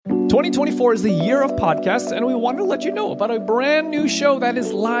2024 is the year of podcasts, and we wanted to let you know about a brand new show that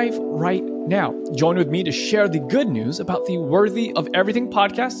is live right now. Join with me to share the good news about the Worthy of Everything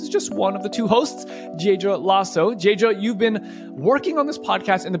podcast. Is just one of the two hosts, Jadra Lasso. Jadra, you've been working on this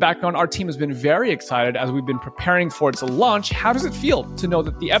podcast in the background. Our team has been very excited as we've been preparing for its launch. How does it feel to know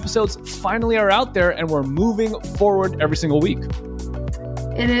that the episodes finally are out there and we're moving forward every single week?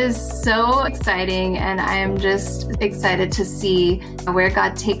 It is so exciting, and I am just excited to see where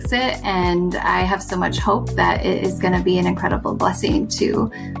God takes it, and I have so much hope that it is going to be an incredible blessing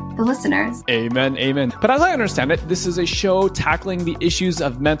to the listeners. Amen, amen. But as I understand it, this is a show tackling the issues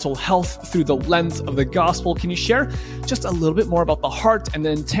of mental health through the lens of the gospel. Can you share just a little bit more about the heart and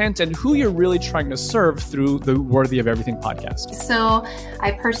the intent and who you're really trying to serve through the Worthy of Everything podcast? So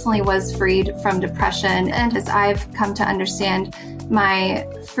I personally was freed from depression, and as I've come to understand my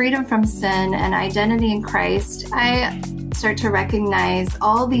freedom from sin and identity in Christ, I start to recognize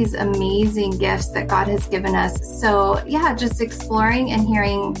all these amazing gifts that God has given us. So yeah, just exploring and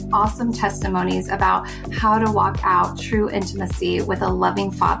hearing awesome testimonies about how to walk out true intimacy with a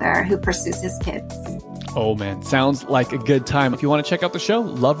loving Father who pursues his kids. Oh man, sounds like a good time. If you want to check out the show,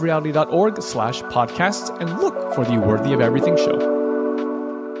 lovereality.org/podcasts and look for the Worthy of Everything show.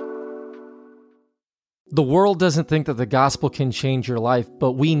 The world doesn't think that the gospel can change your life,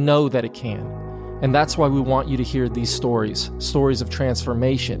 but we know that it can. And that's why we want you to hear these stories of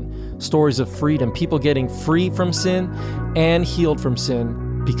transformation, stories of freedom, people getting free from sin and healed from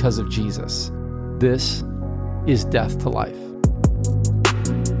sin because of Jesus. This is Death to Life.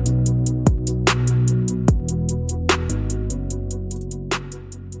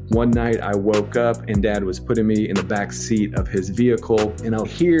 One night I woke up and Dad was putting me in the back seat of his vehicle, and I'll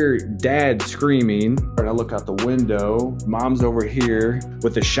hear Dad screaming, and I look out the window. Mom's over here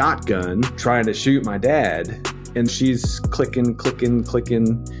with a shotgun trying to shoot my dad, and she's clicking,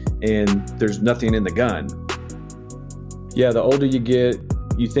 and there's nothing in the gun. Yeah, the older you get,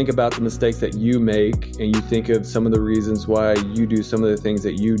 you think about the mistakes that you make, and you think of some of the reasons why you do some of the things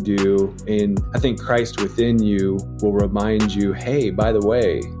that you do. And I think Christ within you will remind you, hey, by the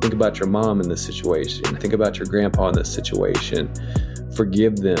way, think about your mom in this situation. Think about your grandpa in this situation.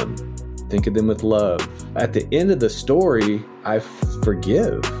 Forgive them. Think of them with love. At the end of the story, I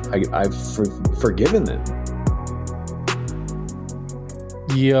forgive. I've forgiven them.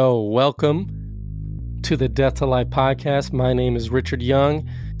 Yo, welcome to the Death to Life podcast. My name is Richard Young.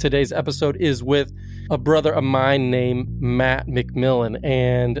 Today's episode is with a brother of mine named Matt McMillen.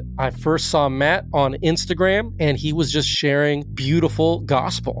 And I first saw Matt on Instagram, and he was just sharing beautiful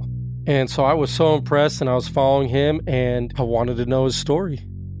gospel. And so I was so impressed, and I was following him, and I wanted to know his story.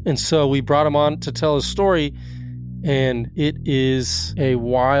 And so we brought him on to tell his story, and it is a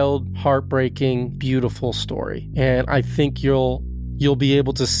wild, heartbreaking, beautiful story. And I think you'll be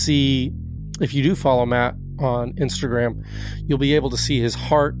able to see, if you do follow Matt on Instagram, you'll be able to see his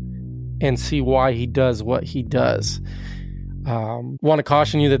heart and see why he does what he does. Want to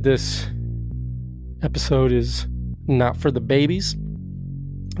caution you that this episode is not for the babies.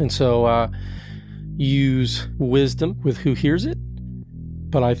 And so use wisdom with who hears it.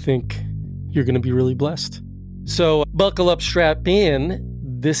 But I think you're going to be really blessed. So buckle up, strap in.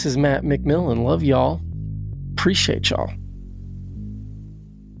 This is Matt McMillen. Love y'all. Appreciate y'all.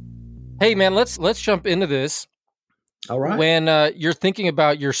 Hey man, let's jump into this. All right. When you're thinking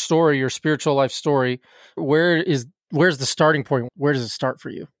about your story, your spiritual life story, where's the starting point? Where does it start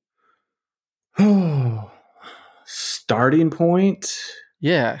for you? Starting point?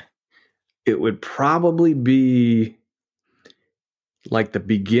 Yeah. It would probably be like the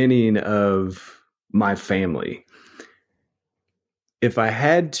beginning of my family. If I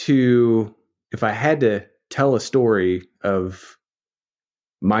had to tell a story of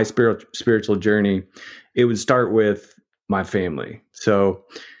my spiritual journey, it would start with my family. So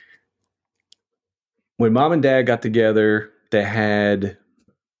when Mom and Dad got together, they had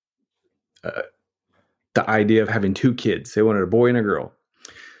the idea of having two kids. They wanted a boy and a girl.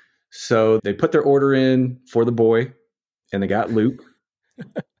 So they put their order in for the boy, and they got Luke.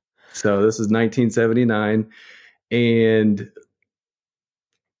 So this is 1979. And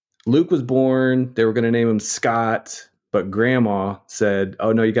Luke was born. They were going to name him Scott. But Grandma said,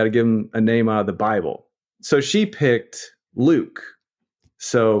 oh, no, you got to give him a name out of the Bible. So she picked Luke.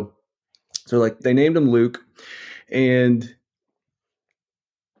 So they named him Luke. And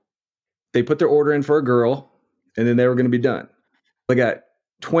they put their order in for a girl. And then they were going to be done. They got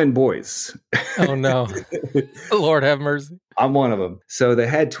twin boys. Oh, no. Lord have mercy. I'm one of them. So they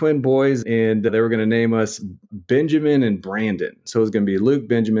had twin boys, and they were going to name us Benjamin and Brandon. So it was going to be Luke,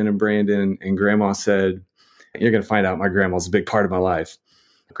 Benjamin, and Brandon. And Grandma said, you're going to find out my grandma's a big part of my life.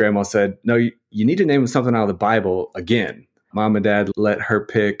 Grandma said, no, you need to name something out of the Bible again. Mom and Dad let her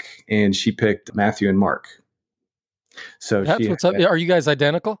pick, and she picked Matthew and Mark. So That's what's up. Are you guys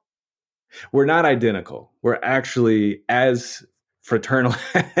identical? We're not identical. We're actually as fraternal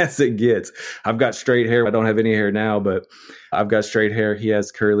as it gets. I've got straight hair. I don't have any hair now, but I've got straight hair. He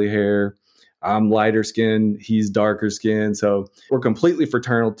has curly hair. I'm lighter skin. He's darker skin. So we're completely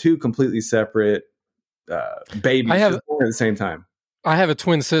fraternal, two completely separate babies just born at the same time. I have a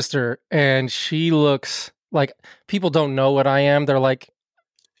twin sister, and she looks like, people don't know what I am. They're like,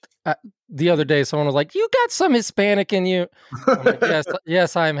 the other day, someone was like, you got some Hispanic in you. I'm like,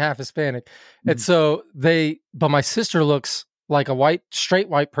 yes, I am half Hispanic. And so but my sister looks like a straight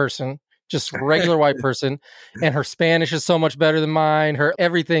white person, just regular white person. And her Spanish is so much better than mine, her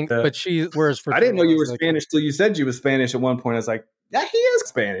everything. But I didn't know you were Spanish till you said you were Spanish at one point. I was like, yeah, he is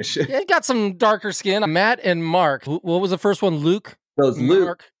Spanish. Yeah, he got some darker skin. Matt and Mark. What was the first one? Luke? Those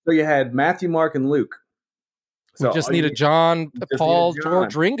Luke. So you had Matthew, Mark, and Luke. So we just needed John, Paul,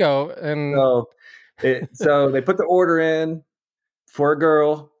 George, Ringo. And so they put the order in for a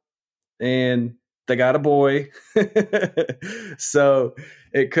girl, and they got a boy. So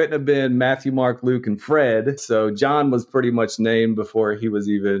it couldn't have been Matthew, Mark, Luke, and Fred. So John was pretty much named before he was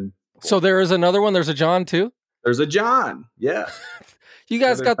even. So there is another one. There's a John too? There's a John. Yeah. You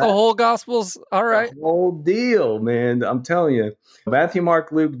guys got the whole Gospels. All right. The whole deal, man. I'm telling you. Matthew,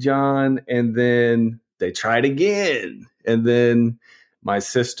 Mark, Luke, John, and then they tried again. And then my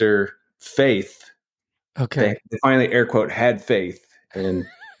sister, Faith. Okay. They finally, air quote, had faith and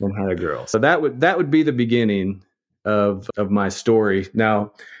had a girl. So that would be the beginning of my story.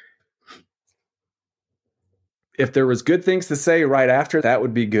 Now, if there was good things to say right after, that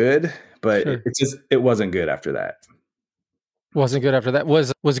would be good. But sure. It wasn't good after that. Wasn't good after that.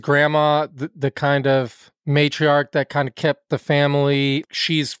 Was Grandma the kind of matriarch that kind of kept the family?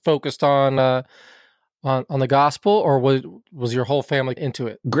 She's focused on the gospel, or was your whole family into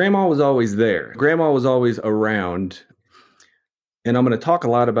it? Grandma was always there. Grandma was always around. And I'm going to talk a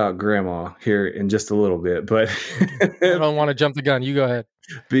lot about Grandma here in just a little bit, but I don't want to jump the gun. You go ahead.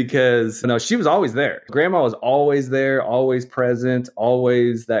 Because she was always there. Grandma was always there, always present,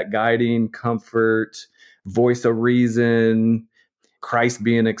 always that guiding comfort, voice of reason, Christ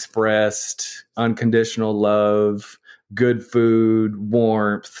being expressed, unconditional love, good food,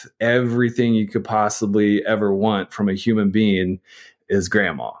 warmth, everything you could possibly ever want from a human being is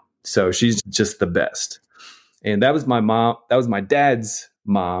Grandma. So she's just the best. And that was my mom. That was my dad's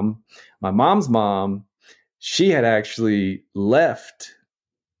mom. My mom's mom, she had actually left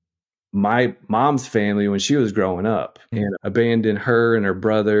my mom's family when she was growing up and abandoned her and her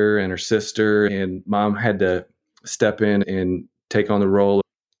brother and her sister. And mom had to step in and take on the role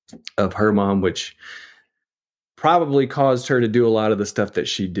of her mom, which probably caused her to do a lot of the stuff that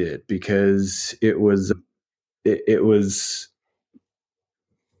she did, because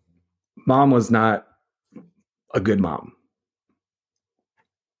mom was not a good mom.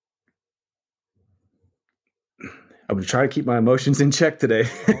 I'm going to try to keep my emotions in check today.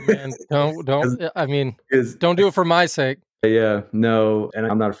 Oh, man. Don't. I mean, don't do it for my sake. Yeah, no. And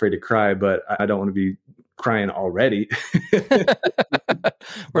I'm not afraid to cry, but I don't want to be crying already.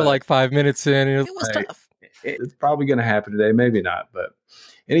 We're like 5 minutes in, and it was tough. It's probably going to happen today. Maybe not, but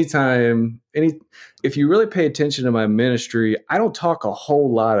if you really pay attention to my ministry, I don't talk a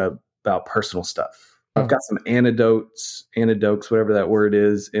whole lot about personal stuff. I've got some anecdotes, whatever that word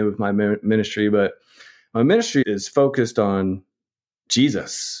is, in with my ministry, but my ministry is focused on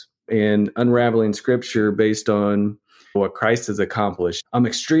Jesus and unraveling scripture based on what Christ has accomplished. I'm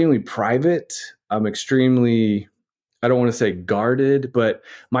extremely private. I don't want to say guarded, but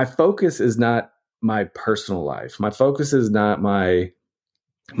my focus is not my personal life. My focus is not my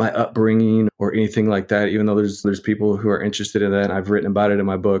upbringing or anything like that, even though there's people who are interested in that, and I've written about it in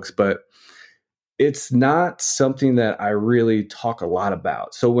my books, but it's not something that I really talk a lot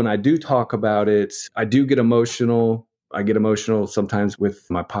about. So when I do talk about it, I do get emotional. I get emotional sometimes with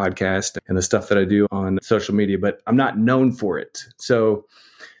my podcast and the stuff that I do on social media, but I'm not known for it. So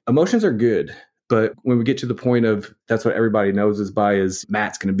emotions are good. But when we get to the point of that's what everybody knows us by is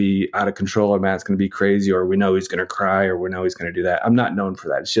Matt's going to be out of control, or Matt's going to be crazy, or we know he's going to cry, or we know he's going to do that. I'm not known for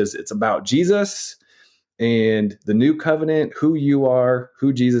that. It's about Jesus and the new covenant, who you are,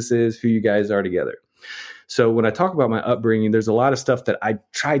 who Jesus is, who you guys are together. So when I talk about my upbringing, there's a lot of stuff that I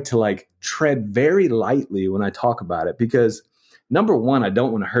try to tread very lightly when I talk about it, because number one, I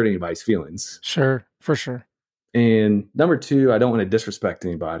don't want to hurt anybody's feelings. Sure, for sure. And number two, I don't want to disrespect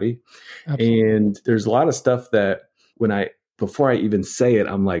anybody. Absolutely. And there's a lot of stuff that before I even say it,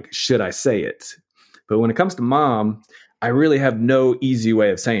 I'm like, should I say it? But when it comes to mom, I really have no easy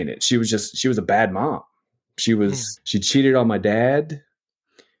way of saying it. She was a bad mom. She cheated on my dad.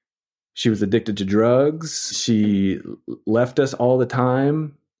 She was addicted to drugs. She left us all the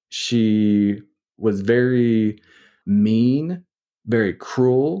time. She was very mean, very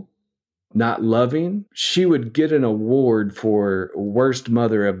cruel, not loving. She would get an award for worst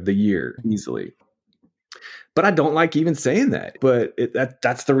mother of the year easily. But I don't like even saying that. But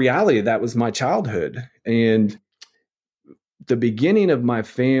that's the reality. That was my childhood. And the beginning of my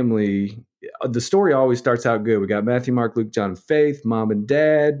family, the story always starts out good. We got Matthew, Mark, Luke, John, and Faith, mom and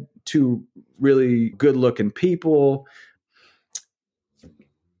dad, two really good looking people.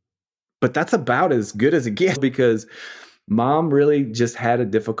 But that's about as good as it gets because mom really just had a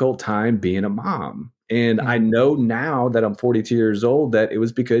difficult time being a mom. And I know now that I'm 42 years old that it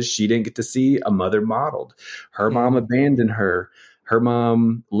was because she didn't get to see a mother modeled. Her mom abandoned her. Her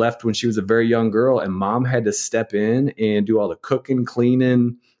mom left when she was a very young girl, and mom had to step in and do all the cooking,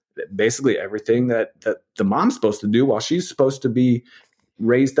 cleaning, basically everything that the mom's supposed to do while she's supposed to be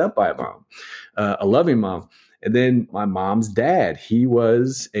raised up by a mom, a loving mom. And then my mom's dad, he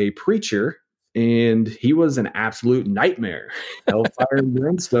was a preacher, and he was an absolute nightmare. Hellfire and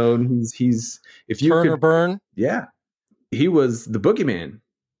brimstone. He's if you Turn could or burn. Yeah, he was the boogeyman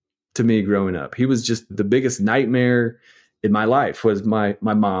to me growing up. He was just the biggest nightmare in my life was my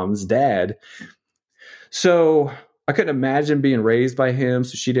mom's dad. So I couldn't imagine being raised by him.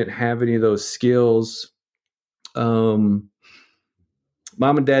 So she didn't have any of those skills. Mom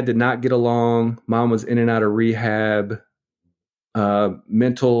and dad did not get along. Mom was in and out of rehab,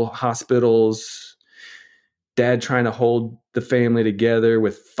 mental hospitals, dad trying to hold the family together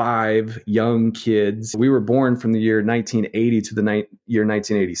with 5 young kids. We were born from the year 1980 to the year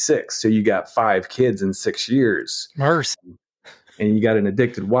 1986. So you got 5 kids in 6 years. Mercy. And you got an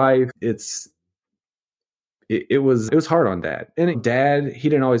addicted wife. It was hard on dad. And dad, he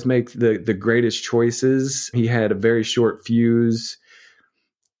didn't always make the greatest choices. He had a very short fuse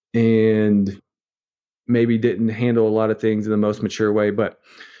and maybe didn't handle a lot of things in the most mature way. But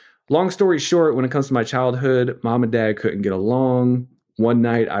long story short, when it comes to my childhood, mom and dad couldn't get along. One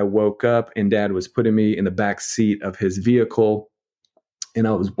night I woke up and dad was putting me in the back seat of his vehicle, and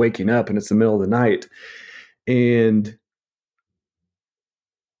I was waking up and it's the middle of the night. And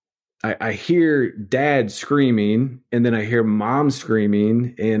I hear dad screaming, and then I hear mom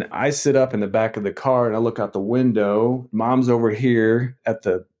screaming, and I sit up in the back of the car and I look out the window. Mom's over here at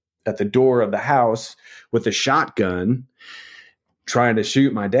the door of the house with a shotgun trying to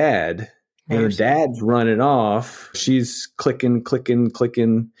shoot my dad. And dad's running off. She's clicking,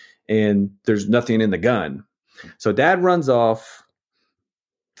 and there's nothing in the gun. So dad runs off.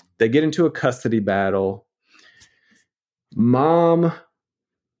 They get into a custody battle. Mom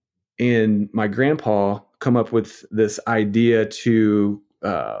and my grandpa come up with this idea to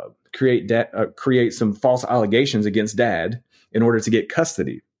create some false allegations against dad in order to get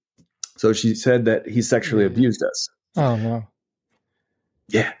custody. So she said that he sexually abused us. Oh no!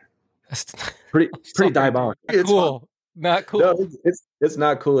 Yeah, That's pretty diabolical. Not cool. Not cool. No, it's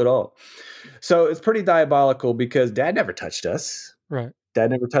not cool at all. So it's pretty diabolical because dad never touched us. Right.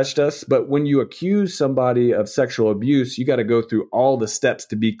 Dad never touched us. But when you accuse somebody of sexual abuse, you got to go through all the steps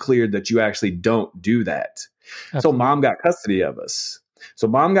to be cleared that you actually don't do that. Absolutely. So mom got custody of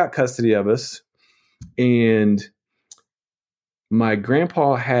us. And my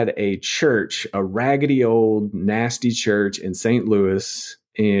grandpa had a church, a raggedy old nasty church in St. Louis.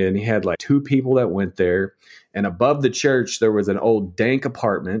 And he had like 2 people that went there. And above the church, there was an old dank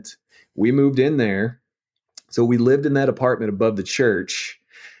apartment. We moved in there. So we lived in that apartment above the church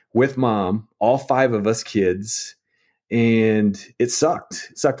with mom, all 5 of us kids. And it sucked.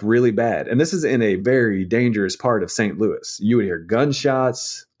 It sucked really bad. And this is in a very dangerous part of St. Louis. You would hear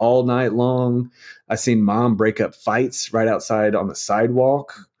gunshots all night long. I seen mom break up fights right outside on the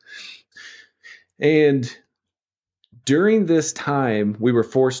sidewalk. And during this time, we were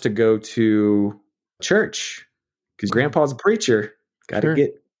forced to go to church because grandpa's a preacher. Got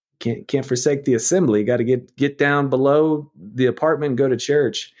to can't forsake the assembly. Got to get down below the apartment and go to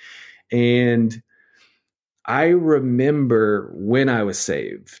church. And I remember when I was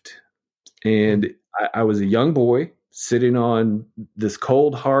saved, and I was a young boy sitting on this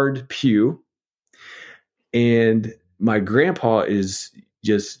cold, hard pew, and my grandpa is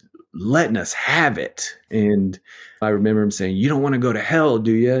just letting us have it. And I remember him saying, "You don't want to go to hell,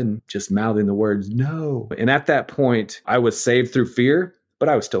 do you?" And just mouthing the words, "No." And at that point, I was saved through fear, but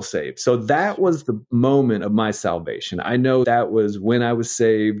I was still saved. So that was the moment of my salvation. I know that was when I was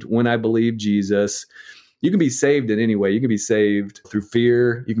saved, when I believed Jesus. You can be saved in any way. You can be saved through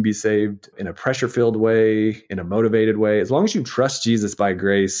fear. You can be saved in a pressure-filled way, in a motivated way. As long as you trust Jesus by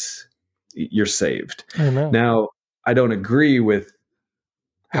grace, you're saved. Amen. Now, I don't agree with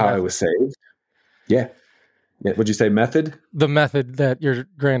how I was saved. Yeah. Would you say method? The method that your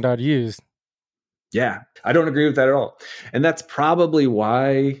granddad used. Yeah, I don't agree with that at all. And that's probably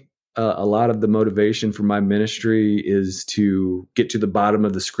why a lot of the motivation for my ministry is to get to the bottom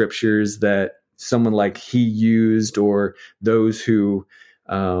of the scriptures that someone like he used, or those who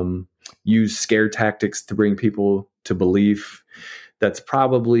use scare tactics to bring people to belief. That's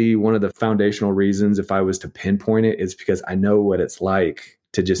probably one of the foundational reasons, if I was to pinpoint it, is because I know what it's like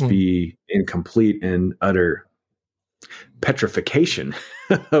to just be in complete and utter petrification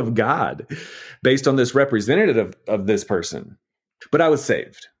of God based on this representative of this person. But I was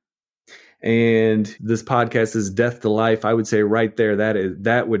saved. And this podcast is Death to Life. I would say right there,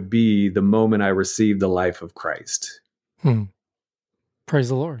 that would be the moment I received the life of Christ. Praise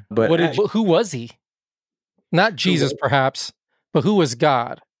the Lord. But who was he? Not Jesus, perhaps, but who was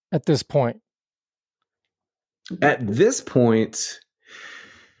God at this point? At this point,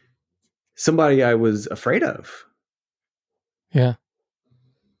 somebody I was afraid of. Yeah.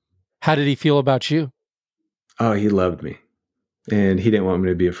 How did he feel about you? Oh, he loved me. And he didn't want me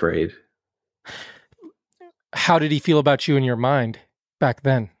to be afraid. How did he feel about you in your mind back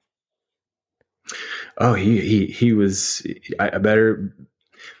then? Oh, he was, I better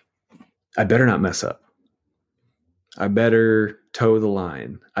not mess up. I better toe the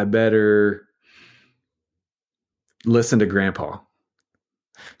line. I better listen to Grandpa.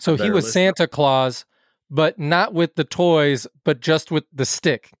 So he was Santa Claus, but not with the toys, but just with the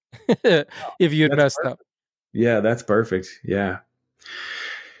stick. If you had messed up. Yeah, that's perfect. Yeah.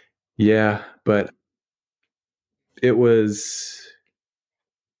 Yeah, but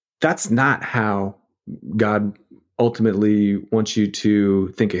that's not how God ultimately wants you to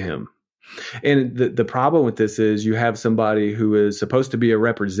think of him. And the problem with this is you have somebody who is supposed to be a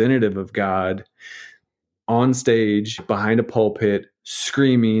representative of God on stage behind a pulpit,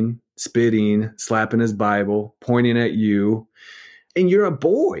 screaming, spitting, slapping his Bible, pointing at you. And you're a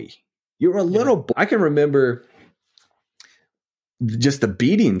boy. You're a little boy. I can remember just the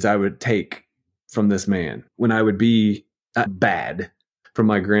beatings I would take from this man when I would be bad from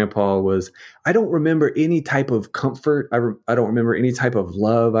my grandpa. I don't remember any type of comfort. I don't remember any type of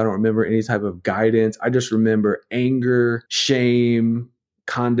love. I don't remember any type of guidance. I just remember anger, shame,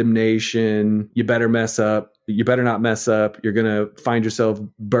 condemnation. You better mess up. You better not mess up. You're going to find yourself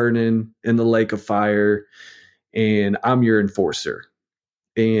burning in the lake of fire. And I'm your enforcer.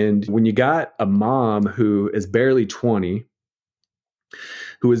 And when you got a mom who is barely 20,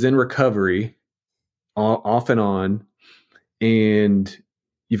 who is in recovery off and on, and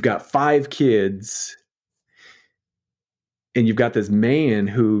you've got 5 kids, and you've got this man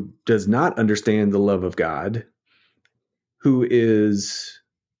who does not understand the love of God, who has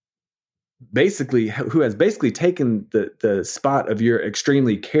basically taken the spot of your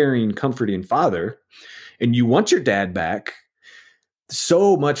extremely caring, comforting father, and you want your dad back.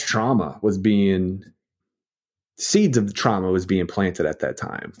 So much seeds of trauma was being planted at that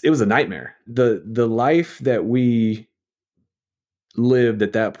time. It was a nightmare. The life that we lived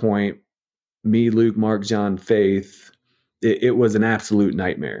at that point, me, Luke, Mark, John, Faith, it was an absolute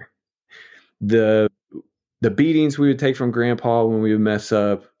nightmare. The beatings we would take from Grandpa when we would mess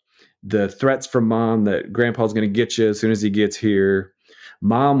up, the threats from Mom that Grandpa's going to get you as soon as he gets here.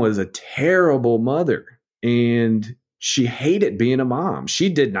 Mom was a terrible mother, and she hated being a mom. She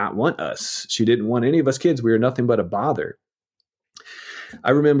did not want us. She didn't want any of us kids. We were nothing but a bother.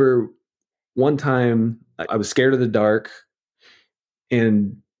 I remember one time I was scared of the dark,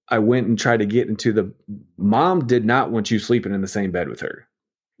 and I went and tried to get into Mom did not want you sleeping in the same bed with her.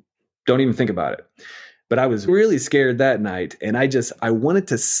 Don't even think about it. But I was really scared that night, and I wanted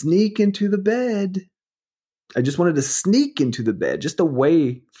to sneak into the bed. I just wanted to sneak into the bed, just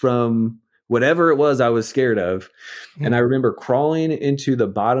away from whatever it was I was scared of. And I remember crawling into the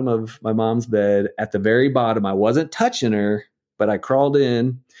bottom of my mom's bed at the very bottom. I wasn't touching her, but I crawled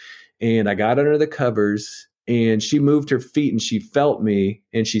in and I got under the covers, and she moved her feet and she felt me,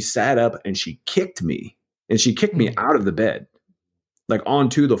 and she sat up and she kicked me, and she kicked me out of the bed, like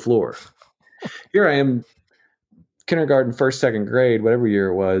onto the floor. Here I am, kindergarten, first, second grade, whatever year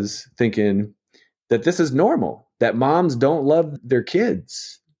it was, thinking that this is normal, that moms don't love their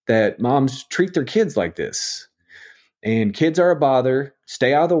kids, that moms treat their kids like this. And kids are a bother.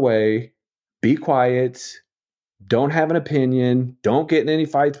 Stay out of the way. Be quiet. Don't have an opinion. Don't get in any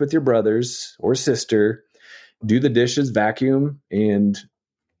fights with your brothers or sister. Do the dishes, vacuum, and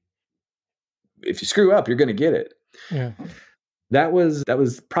if you screw up, you're going to get it. Yeah. That was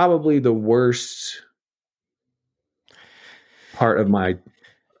probably the worst part of my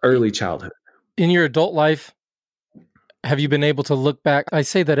early childhood. In your adult life, have you been able to look back? I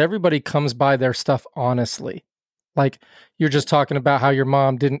say that everybody comes by their stuff honestly. Like you're just talking about how your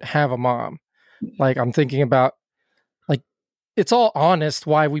mom didn't have a mom. Like I'm thinking about, like, it's all honest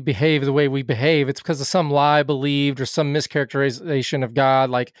why we behave the way we behave. It's because of some lie believed or some mischaracterization of God.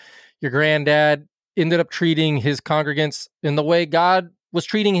 Like your granddad ended up treating his congregants in the way God was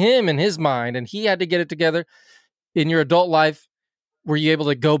treating him in his mind, and he had to get it together. In your adult life, were you able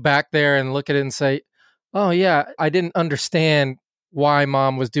to go back there and look at it and say, oh yeah, I didn't understand why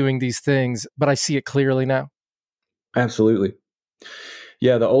mom was doing these things, but I see it clearly now? Absolutely.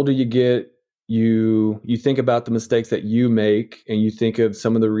 Yeah, the older you get, you think about the mistakes that you make, and you think of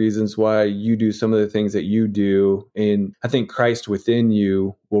some of the reasons why you do some of the things that you do. And I think Christ within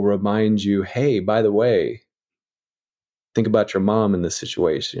you will remind you, hey, by the way, think about your mom in this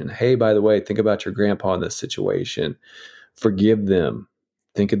situation. Hey, by the way, think about your grandpa in this situation. Forgive them.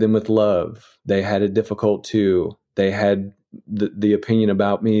 Think of them with love. They had it difficult too. They had the opinion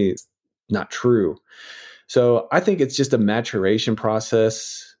about me not true. So I think it's just a maturation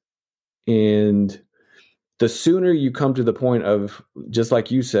process. And the sooner you come to the point of, just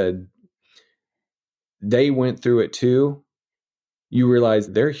like you said, they went through it too, you realize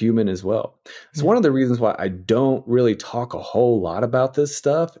they're human as well. So one of the reasons why I don't really talk a whole lot about this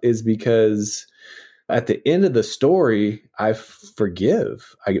stuff is because at the end of the story, I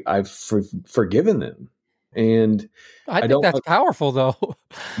forgive. I've forgiven them. And I think that's powerful though.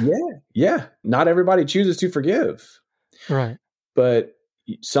 Yeah. Not everybody chooses to forgive. Right. But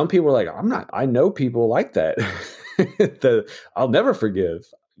some people are like, I know people like that. I'll never forgive.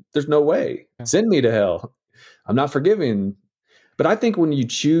 There's no way. Send me to hell. I'm not forgiving. But I think when you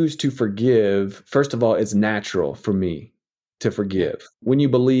choose to forgive, first of all, it's natural for me to forgive. When you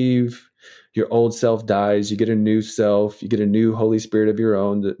believe your old self dies, you get a new self, you get a new Holy Spirit of your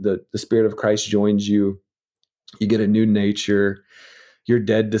own. The Spirit of Christ joins you. You get a new nature. You're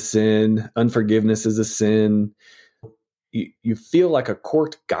dead to sin. Unforgiveness is a sin. You feel like a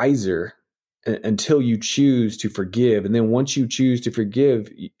corked geyser until you choose to forgive. And then once you choose to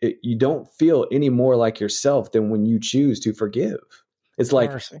forgive, you don't feel any more like yourself than when you choose to forgive. It's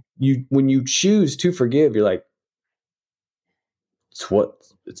like when you choose to forgive, you're like,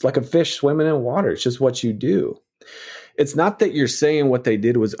 it's like a fish swimming in water. It's just what you do. It's not that you're saying what they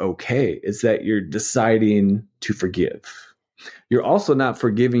did was okay. It's that you're deciding to forgive. You're also not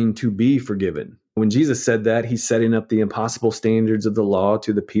forgiving to be forgiven. When Jesus said that, he's setting up the impossible standards of the law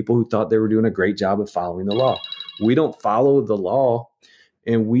to the people who thought they were doing a great job of following the law. We don't follow the law,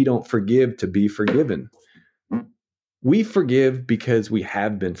 and we don't forgive to be forgiven. We forgive because we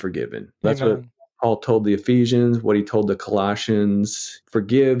have been forgiven. That's what Paul told the Ephesians, what he told the Colossians.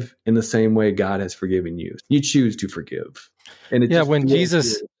 Forgive in the same way God has forgiven you. You choose to forgive. And when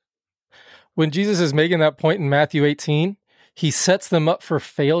Jesus is making that point in Matthew 18, he sets them up for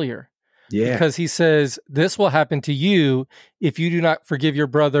failure. Yeah. Because he says, this will happen to you if you do not forgive your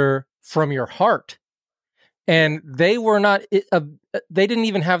brother from your heart. And they didn't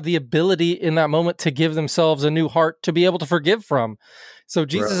even have the ability in that moment to give themselves a new heart to be able to forgive from. So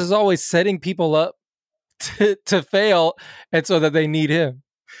Jesus is always setting people up to fail, and so that they need him.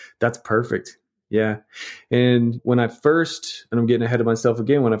 That's perfect. Yeah. And when I first, and I'm getting ahead of myself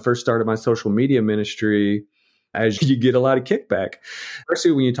again, when I first started my social media ministry, as you get a lot of kickback,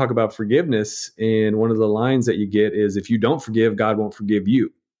 especially when you talk about forgiveness. And one of the lines that you get is, if you don't forgive, God won't forgive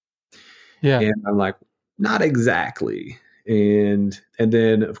you. Yeah. And I'm like, not exactly. And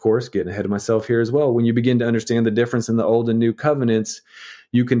then, of course, getting ahead of myself here as well, when you begin to understand the difference in the old and new covenants,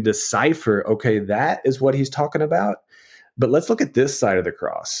 you can decipher, okay, that is what he's talking about. But let's look at this side of the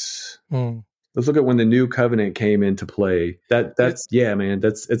cross. Let's look at when the new covenant came into play. It's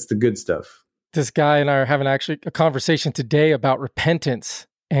the good stuff. This guy and I are having actually a conversation today about repentance.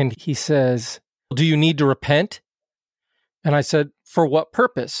 And he says, do you need to repent? And I said, for what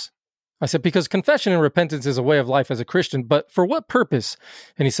purpose? I said, because confession and repentance is a way of life as a Christian, but for what purpose?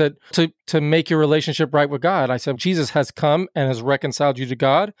 And he said, to make your relationship right with God. I said, Jesus has come and has reconciled you to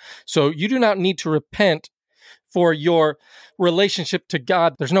God. So you do not need to repent for your relationship to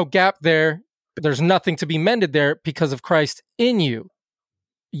God. There's no gap there. There's nothing to be mended there because of Christ in you.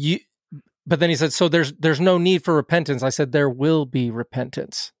 But then he said, so there's no need for repentance. I said, there will be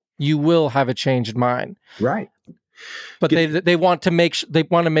repentance. You will have a changed mind. Right. But they want to make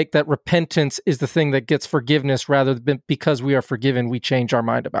that repentance is the thing that gets forgiveness, rather than because we are forgiven, we change our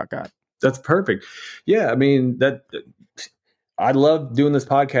mind about God. That's perfect. Yeah, I mean, I love doing this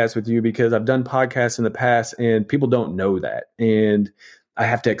podcast with you because I've done podcasts in the past and people don't know that. And I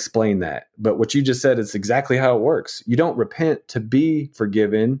have to explain that. But what you just said is exactly how it works. You don't repent to be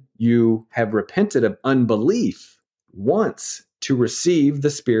forgiven. You have repented of unbelief once to receive the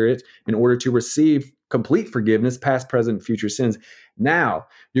Spirit in order to receive complete forgiveness, past, present, future sins. Now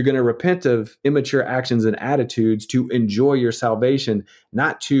you're going to repent of immature actions and attitudes to enjoy your salvation,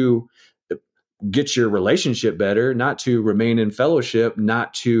 not to get your relationship better, not to remain in fellowship,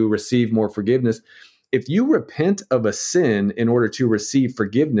 not to receive more forgiveness. If you repent of a sin in order to receive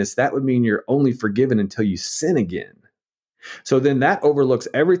forgiveness, that would mean you're only forgiven until you sin again. So then that overlooks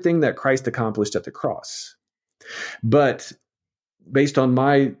everything that Christ accomplished at the cross. But based on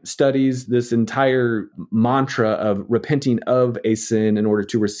my studies, this entire mantra of repenting of a sin in order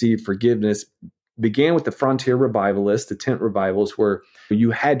to receive forgiveness began with the frontier revivalists, the tent revivals, where you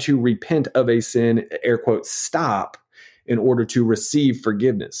had to repent of a sin, air quotes, stop, in order to receive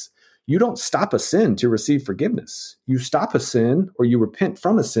forgiveness. You don't stop a sin to receive forgiveness. You stop a sin or you repent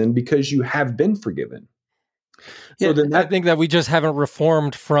from a sin because you have been forgiven. So then I think that we just haven't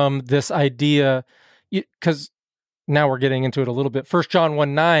reformed from this idea, because now we're getting into it a little bit. 1 John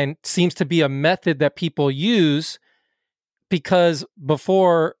 1:9 seems to be a method that people use because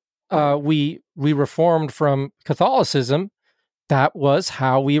before we reformed from Catholicism, that was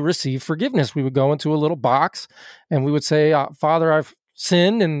how we received forgiveness. We would go into a little box and we would say, Father, I've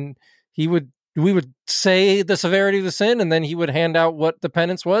sinned, and we would say the severity of the sin, and then he would hand out what the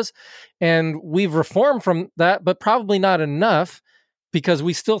penance was. And we've reformed from that, but probably not enough, because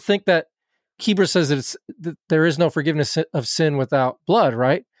we still think that Hebrews says that there is no forgiveness of sin without blood,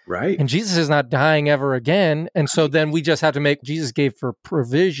 right? Right. And Jesus is not dying ever again. And so then we just have to make, Jesus gave for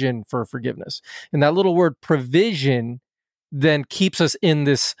provision for forgiveness. And that little word provision then keeps us in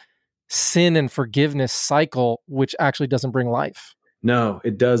this sin and forgiveness cycle, which actually doesn't bring life. No,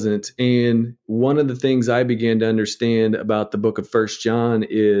 it doesn't. And one of the things I began to understand about the book of 1 John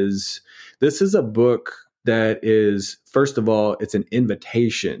is this is a book that is, first of all, it's an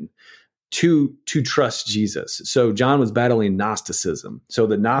invitation to trust Jesus. So John was battling Gnosticism. So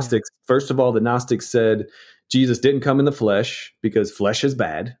the Gnostics, first of all, the Gnostics said Jesus didn't come in the flesh because flesh is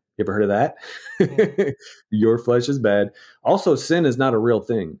bad. You ever heard of that? Yeah. Your flesh is bad. Also, sin is not a real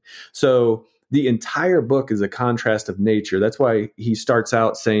thing. So the entire book is a contrast of nature. That's why he starts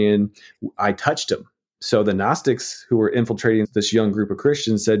out saying, I touched him. So the Gnostics who were infiltrating this young group of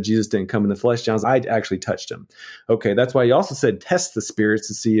Christians said Jesus didn't come in the flesh. John's, I actually touched him. Okay, that's why he also said test the spirits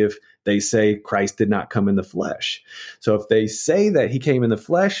to see if they say Christ did not come in the flesh. So if they say that he came in the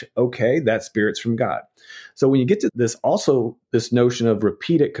flesh, okay, that spirit's from God. So when you get to this, also this notion of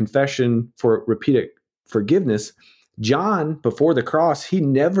repeated confession for repeated forgiveness, John, before the cross, he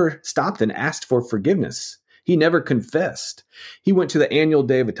never stopped and asked for forgiveness. He never confessed. He went to the annual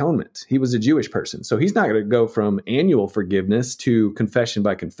Day of Atonement. He was a Jewish person. So he's not going to go from annual forgiveness to confession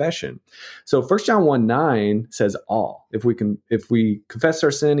by confession. So 1 John 1:9 says all. If we confess our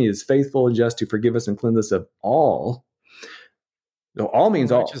sin, he is faithful and just to forgive us and cleanse us of all. No, all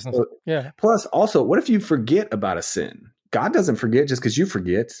means all. So, yeah. Plus, also, what if you forget about a sin? God doesn't forget just because you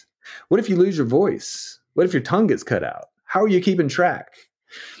forget. What if you lose your voice? What if your tongue gets cut out? How are you keeping track?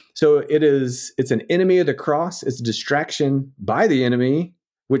 So it's an enemy of the cross. It's a distraction by the enemy,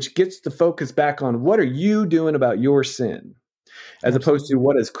 which gets the focus back on what are you doing about your sin, as opposed to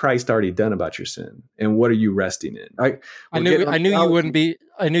what has Christ already done about your sin, and what are you resting in? I knew you wouldn't be.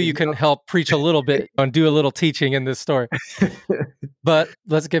 I knew you can help preach a little bit and do a little teaching in this story. But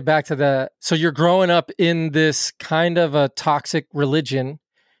let's get back to that. So you're growing up in this kind of a toxic religion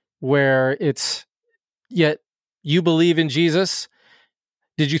where yet you believe in Jesus.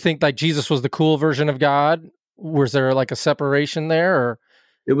 Did you think like Jesus was the cool version of God? Was there like a separation there, or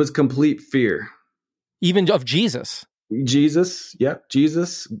it was complete fear, even of Jesus? Yep,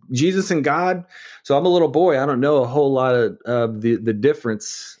 Jesus and God. So I'm a little boy. I don't know a whole lot of the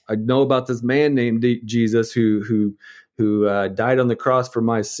difference. I know about this man named Jesus who died on the cross for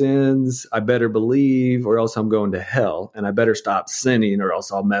my sins. I better believe, or else I'm going to hell, and I better stop sinning, or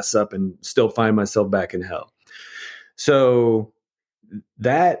else I'll mess up and still find myself back in hell. So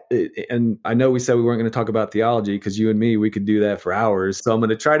that, and I know we said we weren't going to talk about theology because you and me, we could do that for hours. So I'm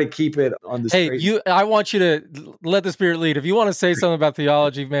going to try to keep it on the straight. I want you to let the Spirit lead. If you want to say something about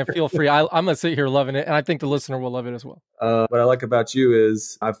theology, man, feel free. I'm going to sit here loving it, and I think the listener will love it as well. What I like about you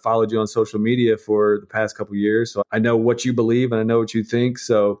is I've followed you on social media for the past couple of years, so I know what you believe and I know what you think.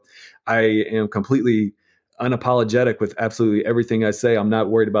 So I am completely unapologetic with absolutely everything I say. I'm not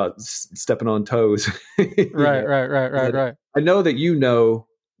worried about stepping on toes. Right. I know that you know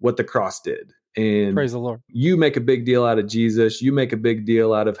what the cross did. And Praise the Lord. you make a big deal out of Jesus. You make a big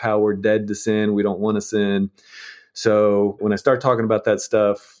deal out of how we're dead to sin. We don't want to sin. So when I start talking about that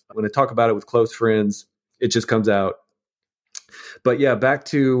stuff, when I talk about it with close friends, it just comes out. But yeah, back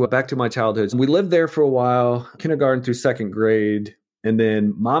to my childhood. We lived there for a while, kindergarten through second grade, and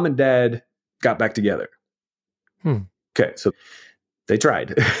then mom and dad got back together. Okay, so they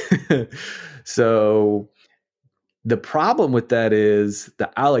tried. So the problem with that is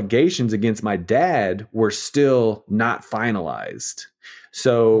the allegations against my dad were still not finalized.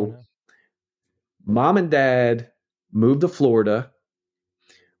 So mom and dad moved to Florida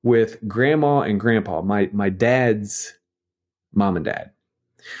with grandma and grandpa, my dad's mom and dad.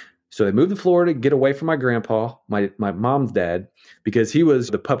 So they moved to Florida, get away from my grandpa, my mom's dad, because he was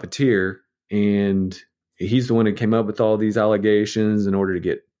the puppeteer and he's the one who came up with all these allegations in order to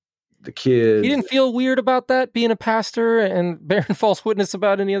get the kids. He didn't feel weird about that, being a pastor and bearing false witness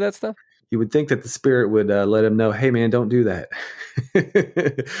about any of that stuff? You would think that the Spirit would let him know, hey, man, don't do that.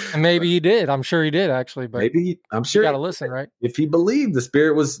 And maybe he did. I'm sure he did, actually. But maybe, I'm sure. You got to listen, right? If he believed, the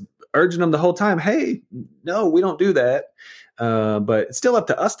Spirit was urging him the whole time, hey, no, we don't do that. But it's still up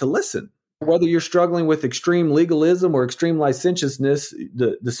to us to listen. Whether you're struggling with extreme legalism or extreme licentiousness,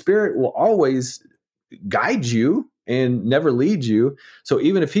 the Spirit will always guide you and never lead you. So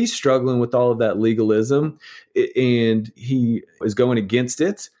even if he's struggling with all of that legalism and he is going against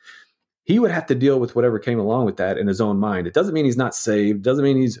it, he would have to deal with whatever came along with that in his own mind. It doesn't mean he's not saved. Doesn't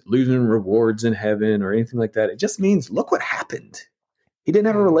mean he's losing rewards in heaven or anything like that. It just means, look what happened. He didn't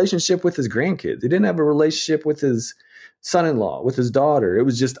have a relationship with his grandkids. He didn't have a relationship with his son-in-law, with his daughter. It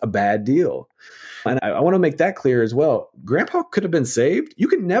was just a bad deal. And I want to make that clear as well. Grandpa could have been saved. You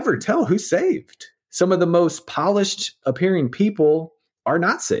can never tell who's saved. Some of the most polished appearing people are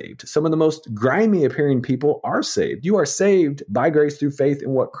not saved. Some of the most grimy appearing people are saved. You are saved by grace through faith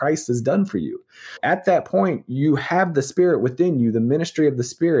in what Christ has done for you. At that point, you have the Spirit within you, the ministry of the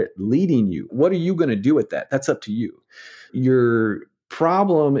Spirit leading you. What are you going to do with that? That's up to you. Your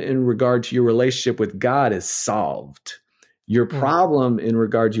problem in regard to your relationship with God is solved. Your problem in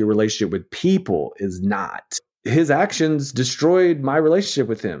regard to your relationship with people is not. His actions destroyed my relationship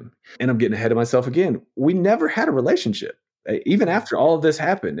with him. And I'm getting ahead of myself again. We never had a relationship, even after all of this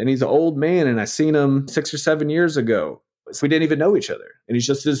happened. And he's an old man, and I seen him 6 or 7 years ago. So we didn't even know each other. And he's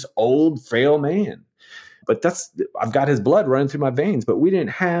just this old, frail man. But I've got his blood running through my veins. But we didn't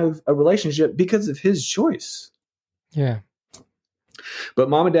have a relationship because of his choice. Yeah. But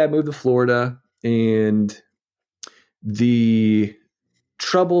mom and dad moved to Florida, and the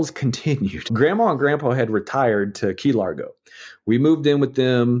troubles continued. Grandma and grandpa had retired to Key Largo. We moved in with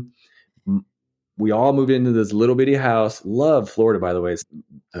them. We all moved into this little bitty house. Love Florida, by the way. It's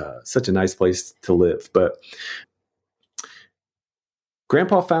such a nice place to live. But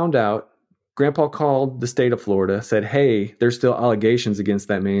grandpa found out. Grandpa called the state of Florida, said, hey, there's still allegations against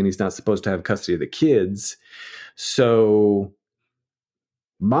that man. He's not supposed to have custody of the kids. So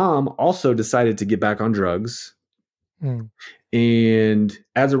mom also decided to get back on drugs. And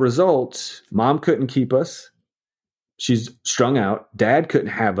as a result, mom couldn't keep us. She's strung out. Dad couldn't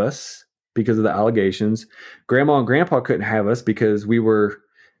have us because of the allegations. Grandma and grandpa couldn't have us because we were,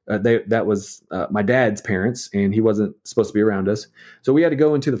 that was my dad's parents, and he wasn't supposed to be around us. So we had to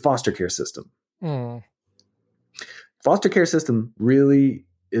go into the foster care system. Foster care system really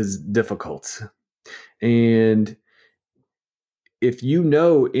is difficult. And if you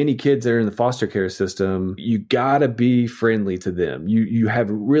know any kids that are in the foster care system, you gotta be friendly to them. You have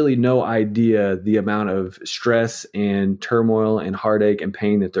really no idea the amount of stress and turmoil and heartache and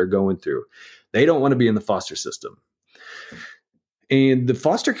pain that they're going through. They don't want to be in the foster system. And the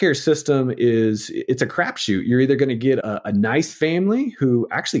foster care system it's a crapshoot. You're either going to get a nice family who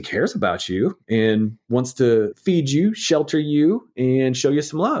actually cares about you and wants to feed you, shelter you, and show you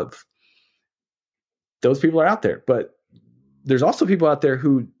some love. Those people are out there. But there's also people out there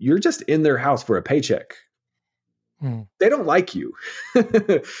who you're just in their house for a paycheck. They don't like you.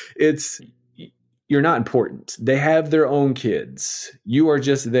 You're not important. They have their own kids. You are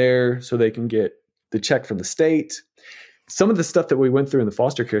just there so they can get the check from the state. Some of the stuff that we went through in the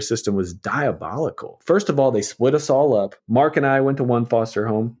foster care system was diabolical. First of all, they split us all up. Mark and I went to one foster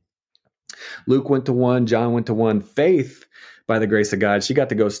home. Luke went to one. John went to one. Faith, by the grace of God, she got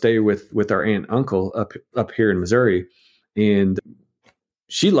to go stay with our aunt and uncle up here in Missouri. And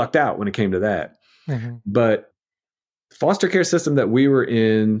she lucked out when it came to that. But foster care system that we were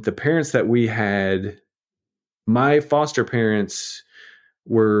in, the parents that we had, my foster parents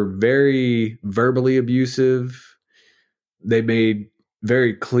were very verbally abusive. They made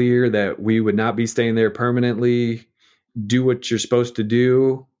very clear that we would not be staying there permanently. Do what you're supposed to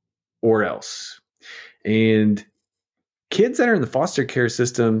do. or else. And kids that are in the foster care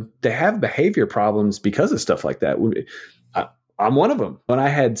system, they have behavior problems because of stuff like that. I'm one of them. When I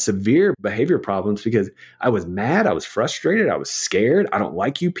had severe behavior problems because I was mad, I was frustrated, I was scared. I don't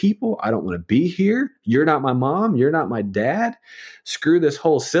like you people. I don't want to be here. You're not my mom. You're not my dad. Screw this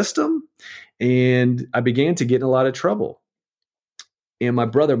whole system. And I began to get in a lot of trouble. And my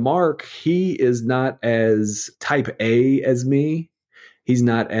brother Mark, he is not as type A as me. He's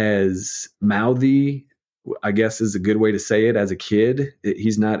not as mouthy, I guess is a good way to say it, as a kid.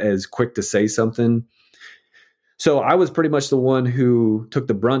 He's not as quick to say something. So I was pretty much the one who took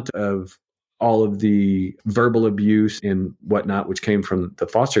the brunt of all of the verbal abuse and whatnot, which came from the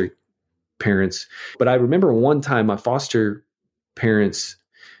foster parents. But I remember one time my foster parents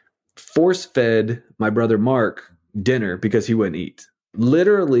force-fed my brother Mark dinner because he wouldn't eat.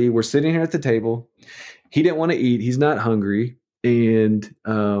 Literally, we're sitting here at the table. He didn't want to eat. He's not hungry. And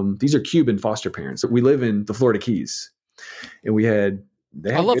these are Cuban foster parents. We live in the Florida Keys. And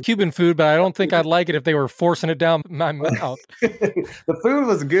I love Cuban food, but I don't think I'd like it if they were forcing it down my mouth. The food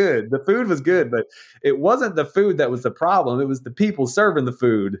was good. But it wasn't the food that was the problem. It was the people serving the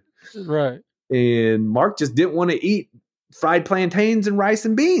food. Right. And Mark just didn't want to eat fried plantains and rice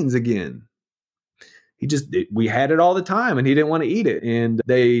and beans again. We had it all the time and he didn't want to eat it. And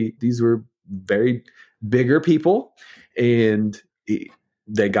these were very bigger people, and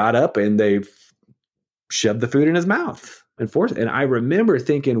they got up and they shoved the food in his mouth. And I remember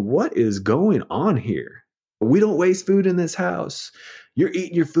thinking, what is going on here? We don't waste food in this house. You're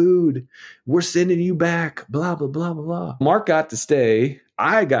eating your food. We're sending you back, blah, blah, blah, blah, blah. Mark got to stay.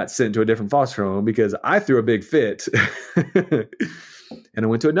 I got sent to a different foster home because I threw a big fit. And I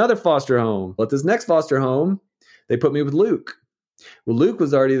went to another foster home. But this next foster home, they put me with Luke. Well, Luke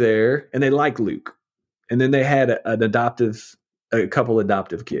was already there, and they liked Luke. And then they had a couple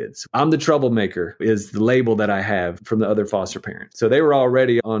adoptive kids. I'm the troublemaker is the label that I have from the other foster parents. So they were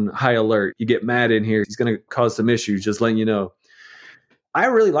already on high alert. You get Matt in here, he's going to cause some issues, just letting you know. I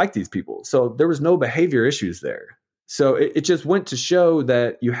really like these people. So there was no behavior issues there. So it just went to show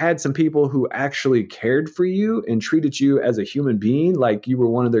that you had some people who actually cared for you and treated you as a human being, like you were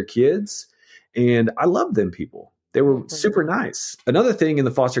one of their kids. And I loved them people. They were super nice. Another thing in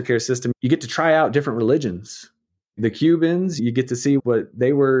the foster care system, you get to try out different religions. The Cubans, you get to see what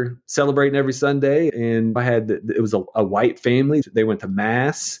they were celebrating every Sunday. And it was a white family. They went to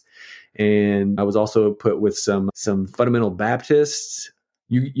mass. And I was also put with some fundamental Baptists.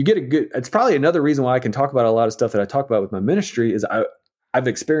 You get it's probably another reason why I can talk about a lot of stuff that I talk about with my ministry is I've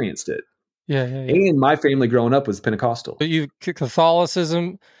experienced it. Yeah. And my family growing up was Pentecostal. But you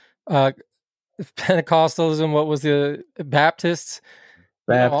Catholicism, Pentecostalism, what was the Baptists?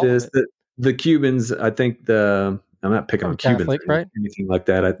 Baptists, the Cubans, I think I'm not picking on Cubans Catholic, right? Anything like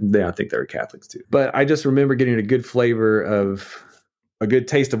that. I think they were Catholics too. But I just remember getting a good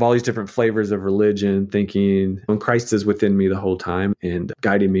taste of all these different flavors of religion, thinking when Christ is within me the whole time and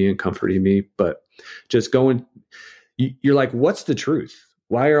guiding me and comforting me. But just you're like, what's the truth?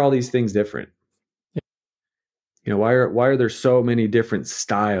 Why are all these things different? You know, why are there so many different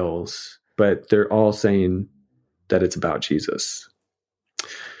styles, but they're all saying that it's about Jesus?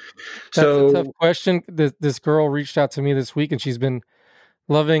 That's a tough question. This girl reached out to me this week and she's been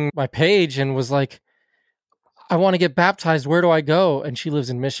loving my page and was like, I want to get baptized. Where do I go? And she lives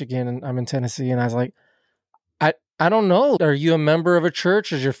in Michigan and I'm in Tennessee. And I was like, I don't know. Are you a member of a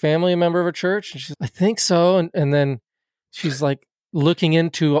church? Is your family a member of a church? And she's like, I think so. And then she's like looking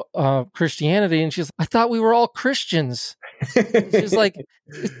into Christianity. And she's like, I thought we were all Christians. She's like,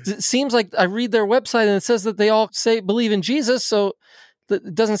 it seems like I read their website and it says that they all believe in Jesus. So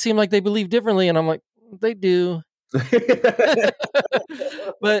it doesn't seem like they believe differently. And I'm like, they do.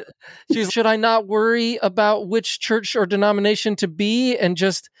 But should I not worry about which church or denomination to be and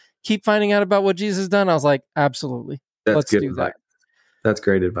just keep finding out about what Jesus has done? I was like, absolutely. Let's do advice. that. That's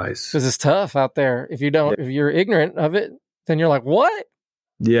great advice. Because it's tough out there. If you're ignorant of it, then you're like, what?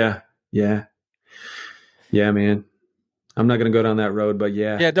 Yeah, man. I'm not going to go down that road, but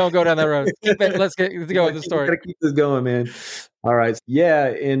yeah. Yeah, don't go down that road. Let's go with the story. Got to keep this going, man. All right. Yeah,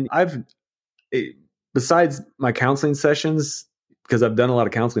 and besides my counseling sessions, because I've done a lot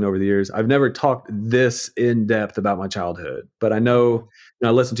of counseling over the years, I've never talked this in depth about my childhood. But I know, I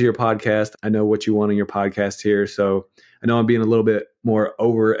listen to your podcast. I know what you want in your podcast here. So I know I'm being a little bit more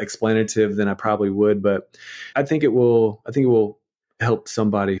over explanative than I probably would, but I think it will help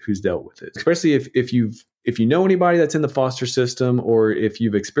somebody who's dealt with it, especially if you know anybody that's in the foster system or if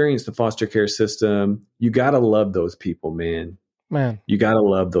you've experienced the foster care system. You got to love those people, man. You got to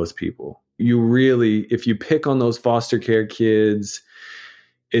love those people. You really, if you pick on those foster care kids,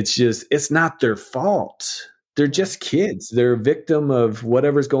 it's not their fault. They're just kids. They're a victim of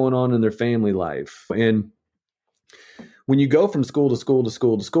whatever's going on in their family life. And when you go from school to school to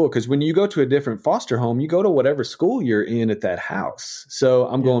school to school, because when you go to a different foster home, you go to whatever school you're in at that house. So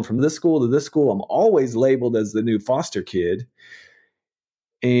I'm going from this school to this school. I'm always labeled as the new foster kid.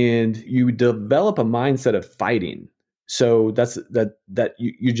 And you develop a mindset of fighting. So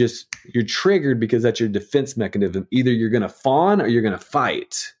you're triggered because that's your defense mechanism. Either you're going to fawn or you're going to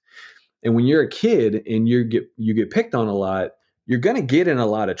fight. And when you're a kid and you get picked on a lot, you're going to get in a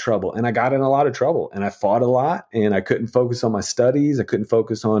lot of trouble. And I got in a lot of trouble and I fought a lot and I couldn't focus on my studies. I couldn't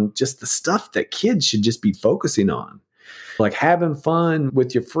focus on just the stuff that kids should just be focusing on, like having fun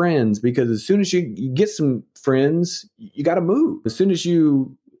with your friends, because as soon as you get some friends, you got to move. As soon as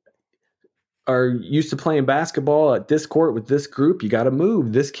you are used to playing basketball at this court with this group, you got to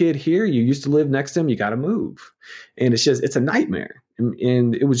move. This kid here, you used to live next to him, you got to move. And it's a nightmare.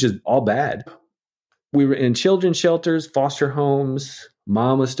 And it was just all bad. We were in children's shelters, foster homes.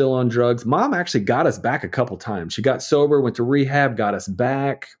 Mom was still on drugs. Mom actually got us back a couple times. She got sober, went to rehab, got us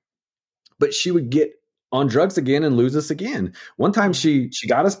back. But she would get on drugs again and lose us again. One time she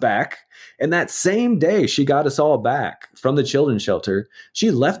got us back. And that same day she got us all back from the children's shelter,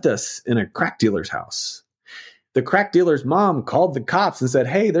 she left us in a crack dealer's house. The crack dealer's mom called the cops and said,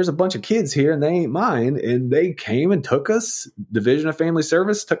 "Hey, there's a bunch of kids here and they ain't mine." And they came and took us, Division of Family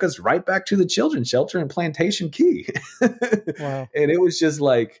Service, took us right back to the children's shelter in Plantation Key. Wow. And it was just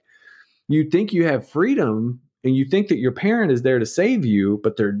like, you think you have freedom and you think that your parent is there to save you,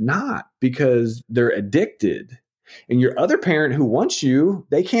 but they're not, because they're addicted. And your other parent who wants you,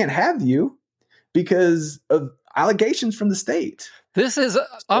 they can't have you because of allegations from the state.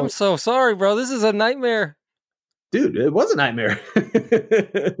 I'm so sorry, bro. This is a nightmare. Dude, it was a nightmare.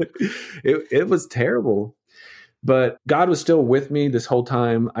 It was terrible. But God was still with me this whole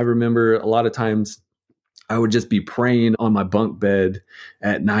time. I remember a lot of times I would just be praying on my bunk bed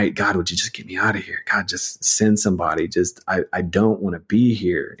at night. God, would you just get me out of here? God, just send somebody. I don't want to be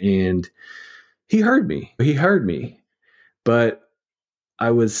here. And he heard me. But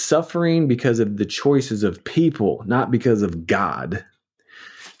I was suffering because of the choices of people, not because of God.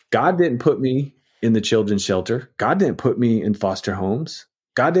 God didn't put me in the children's shelter. God didn't put me in foster homes.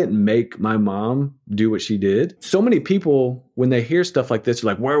 God didn't make my mom do what she did. So many people, when they hear stuff like this, are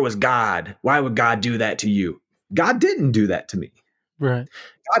like, where was God? Why would God do that to you? God didn't do that to me. Right.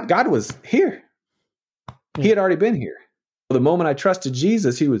 God was here. He had already been here. The moment I trusted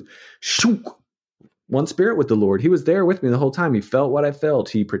Jesus, he was one spirit with the Lord. He was there with me the whole time. He felt what I felt.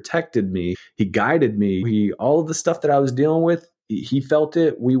 He protected me. He guided me. All of the stuff that I was dealing with, he felt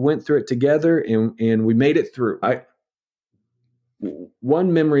it. We went through it together and we made it through.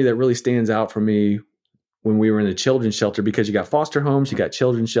 One memory that really stands out for me when we were in a children's shelter, because you got foster homes, you got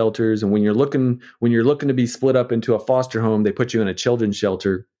children's shelters. And when you're looking to be split up into a foster home, they put you in a children's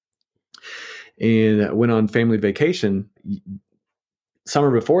shelter. And I went on family vacation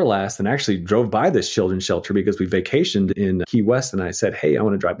summer before last and actually drove by this children's shelter because we vacationed in Key West. And I said, hey, I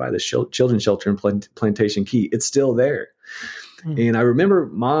want to drive by this children's shelter in Plantation Key. It's still there. And I remember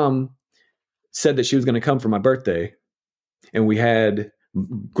Mom said that she was going to come for my birthday. And we had,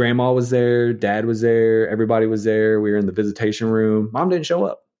 Grandma was there, Dad was there, everybody was there. We were in the visitation room. Mom didn't show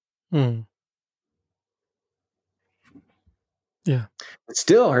up. Yeah. It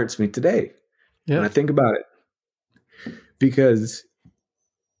still hurts me today when I think about it. Because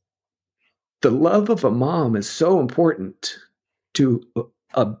the love of a mom is so important to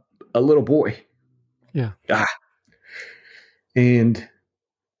a little boy. Yeah. And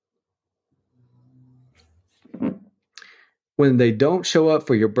when they don't show up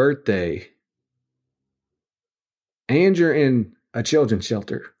for your birthday and you're in a children's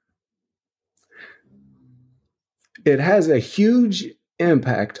shelter, it has a huge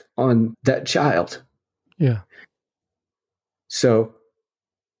impact on that child. Yeah. So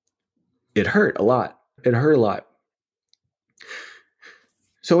it hurt a lot.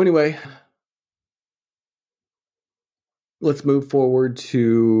 So anyway, let's move forward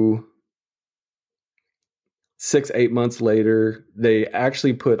to 6-8 months later. They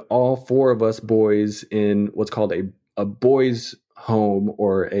actually put all 4 of us boys in what's called a boys' home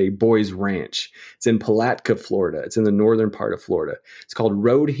or a boys' ranch. It's in Palatka, Florida. It's in the northern part of Florida. It's called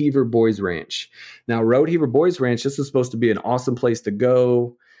Road Heaver Boys Ranch. Now, Road Heaver Boys Ranch, this is supposed to be an awesome place to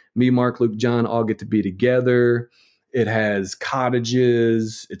go. Me, Mark, Luke, John all get to be together. It has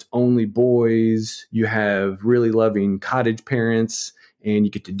cottages. It's only boys. You have really loving cottage parents, and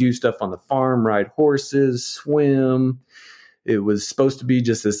you get to do stuff on the farm, ride horses, swim. It was supposed to be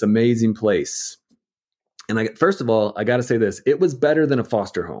just this amazing place. And first of all, I got to say this, it was better than a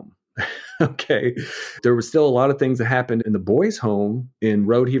foster home. Okay. There were still a lot of things that happened in the boys' home in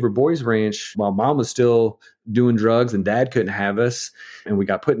Road Heaver Boys Ranch while mom was still doing drugs and dad couldn't have us. And we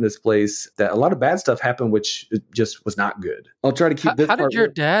got put in this place that a lot of bad stuff happened, which just was not good. I'll try to keep this How part. did your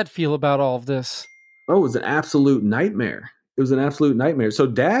dad feel about all of this? Oh, it was an absolute nightmare. It was an absolute nightmare. So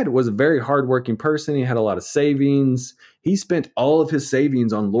dad was a very hardworking person. He had a lot of savings. He spent all of his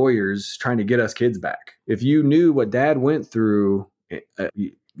savings on lawyers trying to get us kids back. If you knew what dad went through, it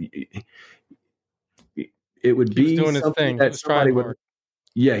would be doing his thing. He was trying hard.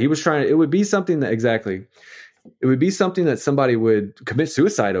 Yeah, he was trying. It would be something that exactly. It would be something that somebody would commit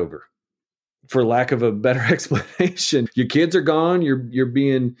suicide over, for lack of a better explanation. Your kids are gone. You're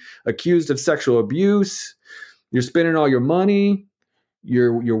being accused of sexual abuse. You're spending all your money.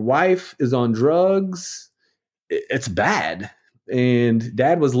 Your wife is on drugs. It's bad. And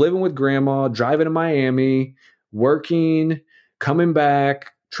dad was living with grandma, driving to Miami, working, coming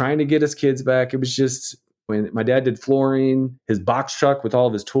back, trying to get his kids back. It was just, when my dad did flooring, his box truck with all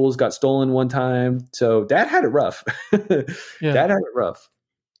of his tools got stolen one time. So dad had it rough. Yeah. Dad had it rough.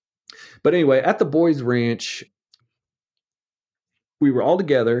 But anyway, at the boys' ranch, we were all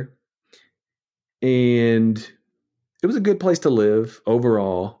together, and it was a good place to live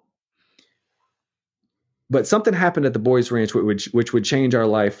overall. But something happened at the boys' ranch which would change our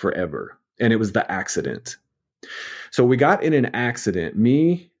life forever. And it was the accident. So we got in an accident,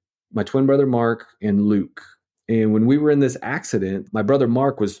 me, my twin brother Mark, and Luke. And when we were in this accident, my brother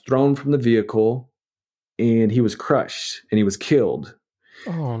Mark was thrown from the vehicle and he was crushed and he was killed.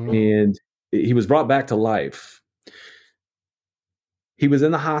 Oh, no. And he was brought back to life. He was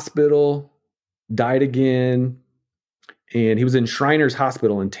in the hospital, died again, and he was in Shriners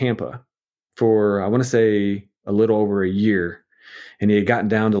Hospital in Tampa for, I want to say, a little over a year. And he had gotten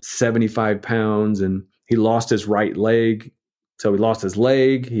down to 75 pounds and he lost his right leg. So he lost his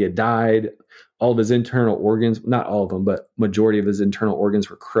leg. He had died. All of his internal organs, not all of them, but majority of his internal organs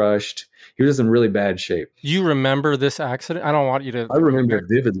were crushed. He was in really bad shape. You remember this accident? I don't want you to. I remember it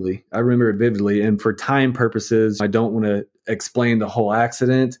vividly. And for time purposes, I don't want to explain the whole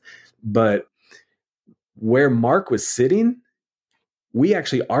accident, but where Mark was sitting, we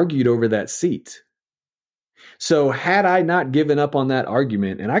actually argued over that seat. So had I not given up on that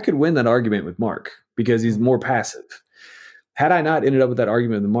argument, and I could win that argument with Mark because he's more passive. Had I not ended up with that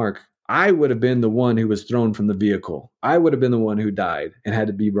argument with Mark, I would have been the one who was thrown from the vehicle. I would have been the one who died and had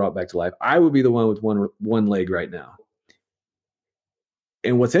to be brought back to life. I would be the one with one leg right now.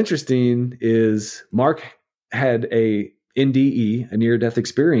 And what's interesting is Mark had a NDE, a near-death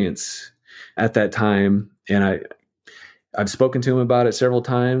experience at that time. And I've spoken to him about it several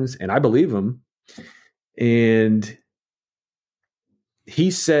times, and I believe him. And he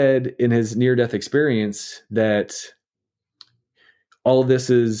said in his near-death experience that all of this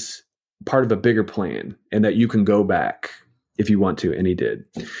is part of a bigger plan and that you can go back if you want to. And he did.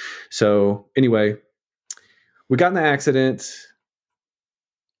 So anyway, we got in the accident.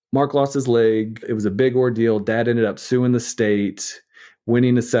 Mark lost his leg. It was a big ordeal. Dad ended up suing the state,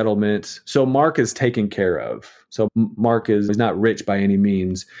 winning the settlement. So Mark is taken care of. So Mark he's not rich by any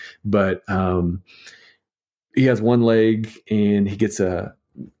means, but he has one leg and he gets that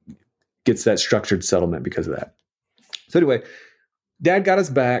structured settlement because of that. So anyway, Dad got us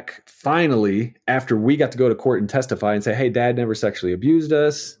back finally after we got to go to court and testify and say, hey, Dad never sexually abused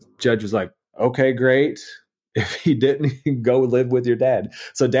us. Judge was like, okay, great. If he didn't, go live with your dad.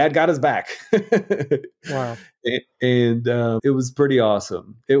 So Dad got us back. Wow. And it was pretty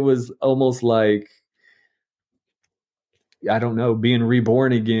awesome. It was almost like, I don't know, being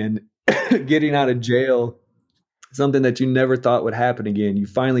reborn again, getting out of jail, something that you never thought would happen again. You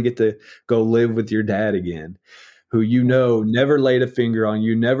finally get to go live with your dad again, who never laid a finger on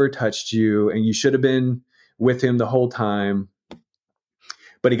you, never touched you, and you should have been with him the whole time.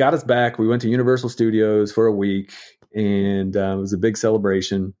 But he got us back. We went to Universal Studios for a week, and it was a big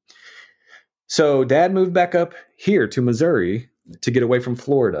celebration. So Dad moved back up here to Missouri to get away from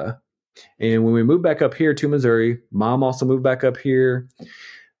Florida. And when we moved back up here to Missouri, Mom also moved back up here.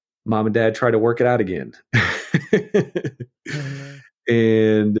 Mom and Dad tried to work it out again.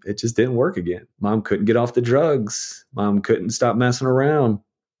 And it just didn't work again. Mom couldn't get off the drugs. Mom couldn't stop messing around.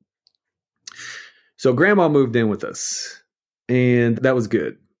 So Grandma moved in with us. And that was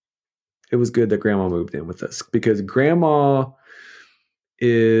good. It was good that Grandma moved in with us because Grandma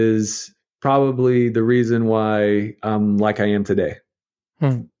is probably the reason why I'm like I am today.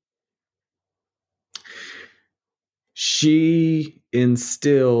 She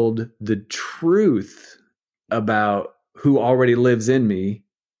instilled the truth about who already lives in me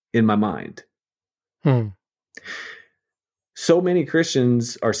in my mind. So many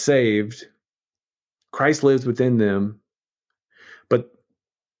Christians are saved. Christ lives within them, but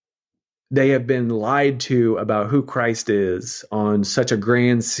they have been lied to about who Christ is on such a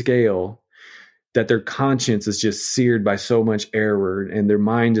grand scale that their conscience is just seared by so much error, and their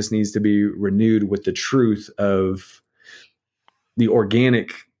mind just needs to be renewed with the truth of the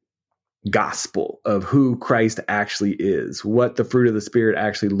organic gospel of who Christ actually is, what the fruit of the Spirit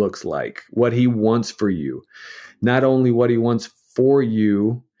actually looks like, what he wants for you. Not only what he wants for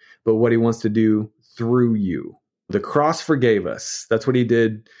you, but what he wants to do through you. The cross forgave us. That's what he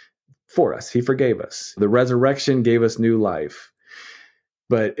did for us. He forgave us. The resurrection gave us new life.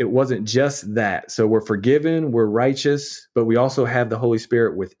 But it wasn't just that. So we're forgiven, we're righteous, but we also have the Holy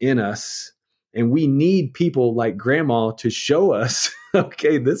Spirit within us. And we need people like Grandma to show us,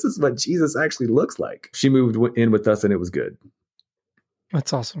 okay, this is what Jesus actually looks like. She moved in with us and it was good.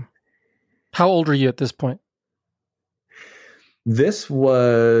 That's awesome. How old are you at this point? This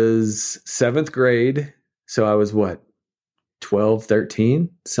was 7th grade. So I was 12, 13,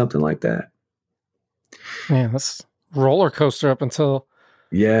 something like that. Man, that's roller coaster up until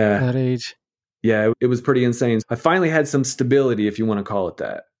that age. Yeah, it was pretty insane. I finally had some stability, if you want to call it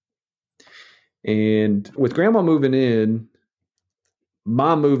that. And with Grandma moving in,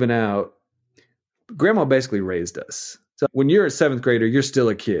 Mom moving out, Grandma basically raised us. So when you're a 7th grader, you're still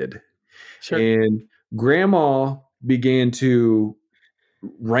a kid. Sure. And Grandma began to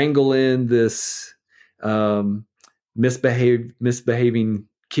wrangle in this misbehaving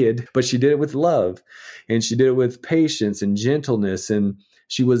kid, but she did it with love, and she did it with patience and gentleness, and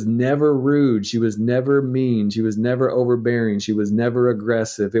she was never rude. She was never mean. She was never overbearing. She was never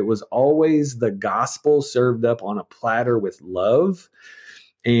aggressive. It was always the gospel served up on a platter with love.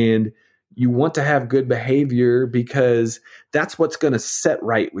 And you want to have good behavior because that's what's going to set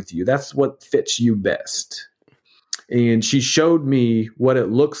right with you. That's what fits you best. And she showed me what it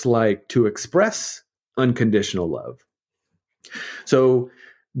looks like to express unconditional love. So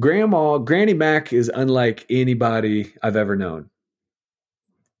Granny Mac is unlike anybody I've ever known.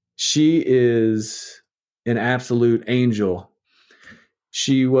 She is an absolute angel.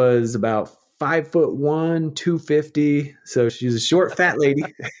 She was about 5'1", 250. So she's a short, fat lady.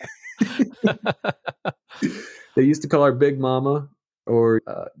 They used to call her Big Mama, or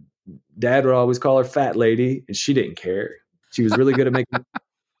Dad would always call her Fat Lady, and she didn't care. She was really good at making.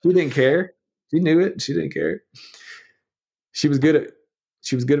 She didn't care. She knew it. She didn't care. She was good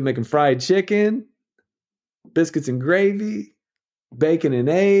at making fried chicken, biscuits and gravy, bacon and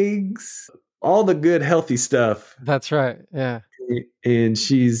eggs, all the good healthy stuff. That's right. Yeah. And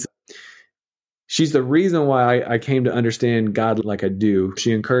she's the reason why I came to understand God like I do.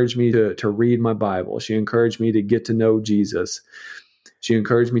 She encouraged me to read my Bible. She encouraged me to get to know Jesus. She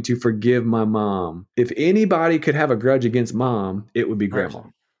encouraged me to forgive my mom. If anybody could have a grudge against Mom, it would be Grandma.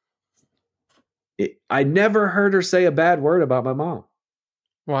 I never heard her say a bad word about my mom.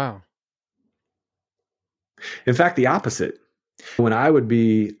 Wow. In fact, the opposite. When I would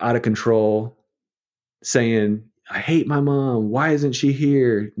be out of control saying, I hate my mom. Why isn't she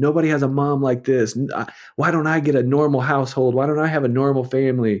here? Nobody has a mom like this. Why don't I get a normal household? Why don't I have a normal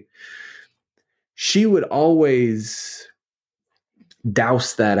family? She would always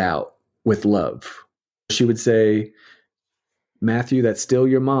douse that out with love. She would say, Matthew, that's still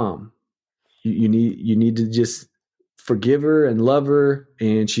your mom. You need to just forgive her and love her.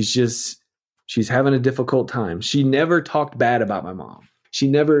 And she's having a difficult time. She never talked bad about my mom. She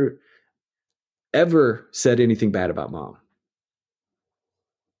never ever said anything bad about Mom.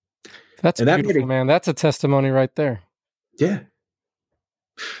 That's beautiful, man. That's a testimony right there. Yeah.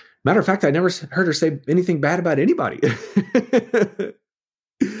 Matter of fact, I never heard her say anything bad about anybody.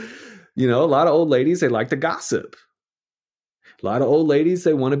 A lot of old ladies, they like to gossip. A lot of old ladies,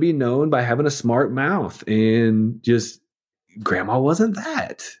 they want to be known by having a smart mouth, and just Grandma wasn't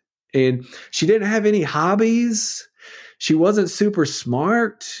that. And she didn't have any hobbies. She wasn't super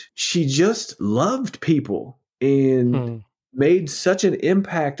smart. She just loved people and made such an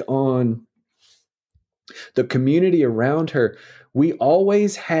impact on the community around her. We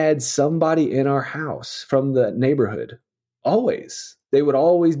always had somebody in our house from the neighborhood. Always. They would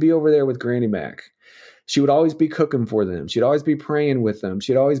always be over there with Granny Mac. She would always be cooking for them. She'd always be praying with them.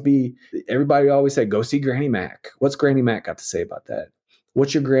 Everybody always said, go see Granny Mac. What's Granny Mac got to say about that?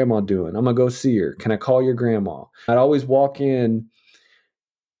 What's your grandma doing? I'm going to go see her. Can I call your grandma? I'd always walk in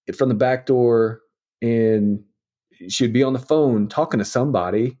from the back door, and she'd be on the phone talking to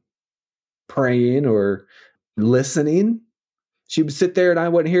somebody, praying or listening. She would sit there and I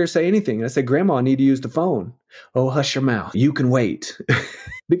wouldn't hear her say anything. And I said, Grandma, I need to use the phone. Oh, hush your mouth. You can wait.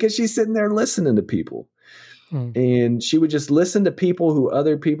 Because she's sitting there listening to people. And she would just listen to people who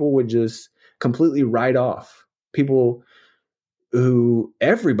other people would just completely write off. People who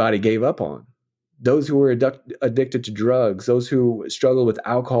everybody gave up on. Those who were addicted to drugs, those who struggled with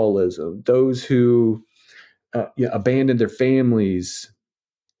alcoholism, those who abandoned their families.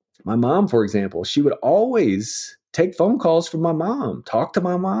 My mom, for example, she would always take phone calls from my mom, talk to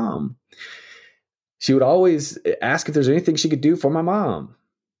my mom. She would always ask if there's anything she could do for my mom.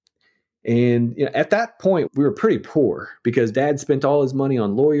 And at that point, we were pretty poor because Dad spent all his money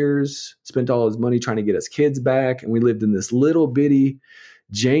on lawyers, spent all his money trying to get us kids back. And we lived in this little bitty,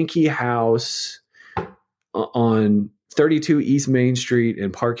 janky house on 32 East Main Street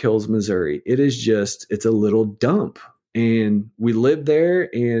in Park Hills, Missouri. It's a little dump. And we lived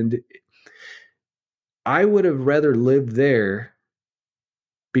there, and I would have rather lived there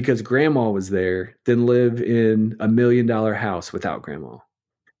because Grandma was there than live in $1 million house without Grandma.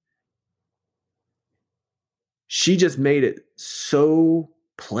 She just made it so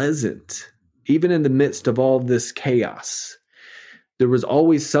pleasant, even in the midst of all this chaos. There was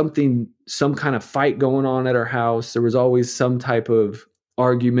always some kind of fight going on at our house. There was always some type of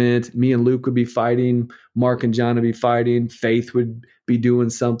argument. Me and Luke would be fighting. Mark and John would be fighting. Faith would be doing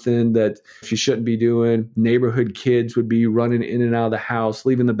something that she shouldn't be doing. Neighborhood kids would be running in and out of the house,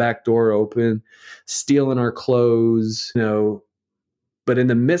 leaving the back door open, stealing our clothes, But in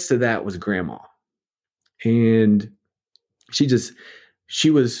the midst of that was Grandma. And she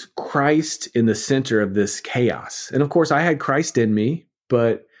was Christ in the center of this chaos. And of course, I had Christ in me,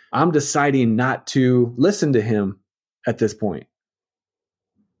 but I'm deciding not to listen to him at this point.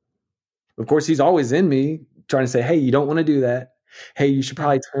 Of course, he's always in me trying to say, hey, you don't want to do that. Hey, you should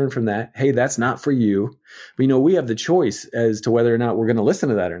probably turn from that. Hey, that's not for you. But, we have the choice as to whether or not we're going to listen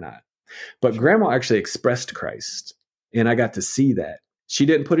to that or not. But Grandma actually expressed Christ, and I got to see that. She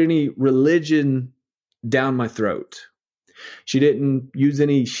didn't put any religion down my throat. She didn't use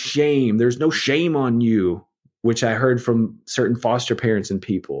any shame. There's no shame on you, which I heard from certain foster parents and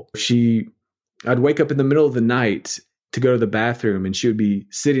people. I'd wake up in the middle of the night to go to the bathroom, and she would be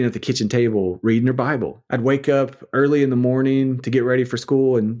sitting at the kitchen table reading her Bible. I'd wake up early in the morning to get ready for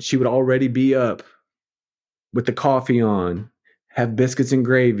school, and she would already be up with the coffee on, have biscuits and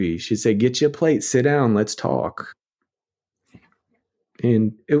gravy. She'd say, get you a plate, sit down, let's talk.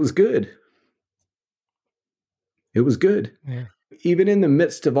 And it was good. It was good. Yeah. Even in the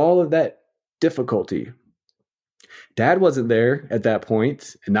midst of all of that difficulty, Dad wasn't there at that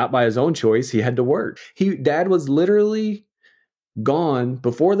point, and not by his own choice. He had to work. Dad was literally gone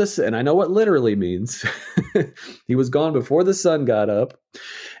before and I know what literally means. He was gone before the sun got up,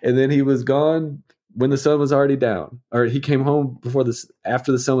 and then he was gone when the sun was already down. Or he came home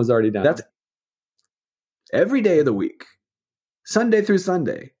after the sun was already down. That's every day of the week, Sunday through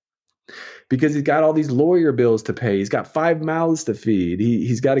Sunday. Because he's got all these lawyer bills to pay. He's got 5 mouths to feed.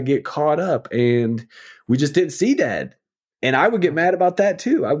 He's got to get caught up. And we just didn't see Dad. And I would get mad about that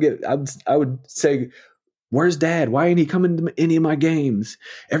too. I would say, where's Dad? Why ain't he coming to any of my games?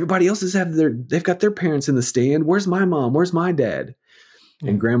 Everybody else they've got their parents in the stand. Where's my mom? Where's my dad?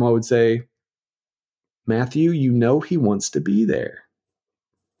 And Grandma would say, Matthew, he wants to be there,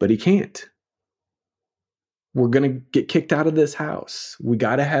 but he can't. We're going to get kicked out of this house. We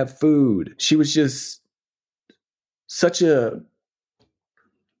got to have food. She was just such a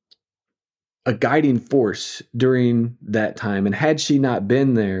guiding force during that time. And had she not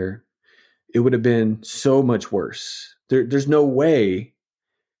been there, it would have been so much worse. There's no way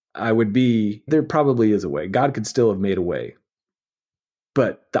I would be. There probably is a way. God could still have made a way.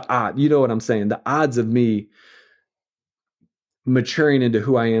 But you know what I'm saying? The odds of me maturing into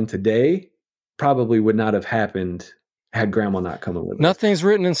who I am today probably would not have happened had Grandma not come with us. Nothing's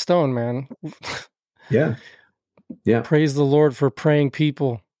written in stone, man. Yeah. Praise the Lord for praying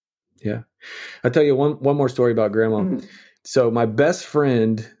people. Yeah. I'll tell you one more story about Grandma. Mm-hmm. So my best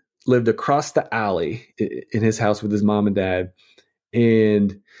friend lived across the alley in his house with his mom and dad.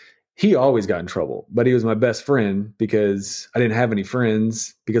 And he always got in trouble, but he was my best friend because I didn't have any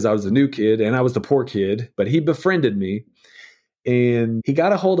friends because I was the new kid and I was the poor kid, but he befriended me. And he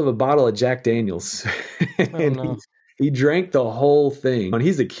got a hold of a bottle of Jack Daniels and he drank the whole thing. And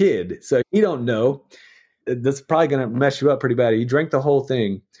he's a kid, so he don't know. That's probably going to mess you up pretty bad. He drank the whole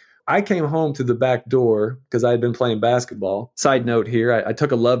thing. I came home to the back door because I had been playing basketball. Side note here, I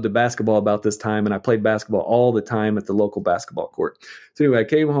took a love to basketball about this time, and I played basketball all the time at the local basketball court. So anyway, I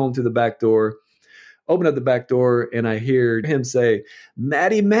came home to the back door, opened up the back door, and I hear him say,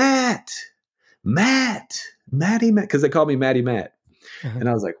 Matty Matt, because they call me Matty Matt. And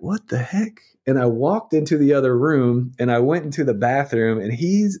I was like, what the heck? And I walked into the other room and I went into the bathroom and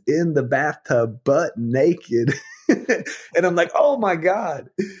he's in the bathtub butt naked. And I'm like, oh my God.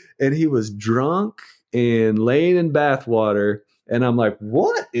 And he was drunk and laying in bath water. And I'm like,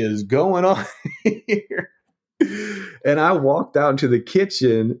 what is going on here? And I walked out into the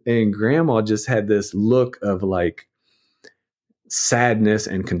kitchen and grandma just had this look of like sadness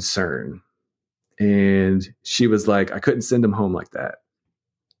and concern. And she was like, I couldn't send him home like that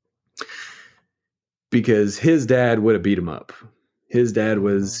because his dad would have beat him up. His dad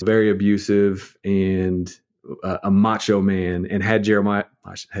was very abusive and a macho man, and had Jeremiah,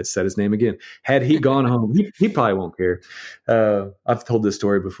 I had said his name again, had he gone home, he probably won't care. I've told this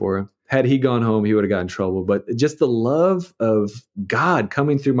story before. Had he gone home, he would have gotten in trouble. But just the love of God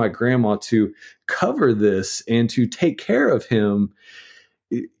coming through my grandma to cover this and to take care of him,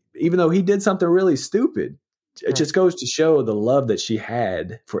 even though he did something really stupid. It just goes to show the love that she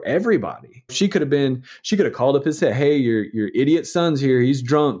had for everybody. She could have called up and said, hey, your idiot son's here. He's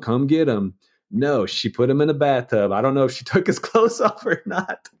drunk. Come get him. No, she put him in a bathtub. I don't know if she took his clothes off or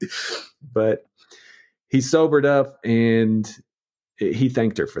not, but he sobered up and he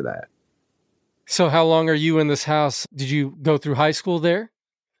thanked her for that. So how long are you in this house? Did you go through high school there?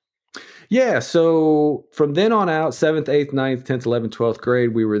 Yeah. So from then on out, 7th, 8th, 9th, 10th, 11th, 12th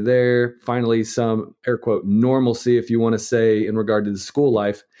grade, we were there. Finally, some air quote normalcy, if you want to say, in regard to the school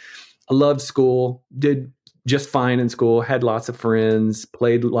life. I loved school, did just fine in school, had lots of friends,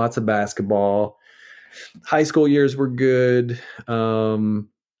 played lots of basketball. High school years were good.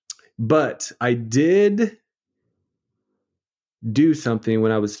 But I did do something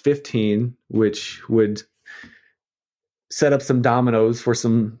when I was 15, which would set up some dominoes for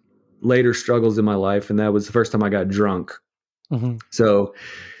some later struggles in my life. And that was the first time I got drunk. Mm-hmm. So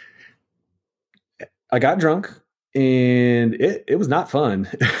I got drunk and it was not fun.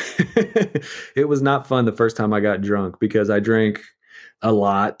 It was not fun the first time I got drunk because I drank a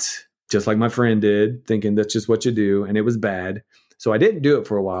lot, just like my friend did, thinking that's just what you do. And it was bad. So I didn't do it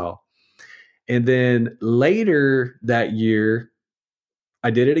for a while. And then later that year,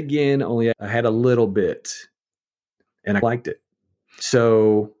 I did it again, only I had a little bit and I liked it.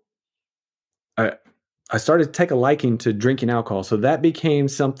 So I started to take a liking to drinking alcohol. So that became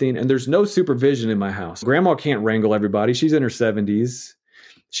something, and there's no supervision in my house. Grandma can't wrangle everybody. She's in her 70s.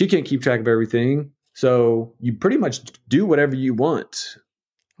 She can't keep track of everything. So you pretty much do whatever you want.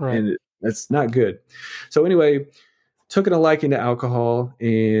 Right. And that's not good. So anyway, took a liking to alcohol,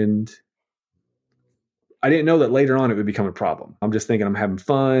 and I didn't know that later on it would become a problem. I'm just thinking I'm having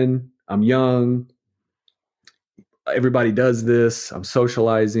fun. I'm young. Everybody does this. I'm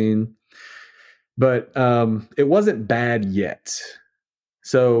socializing. But it wasn't bad yet.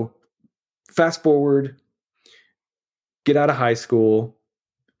 So fast forward, get out of high school,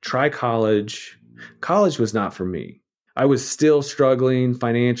 try college. College was not for me. I was still struggling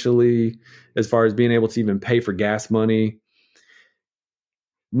financially as far as being able to even pay for gas money.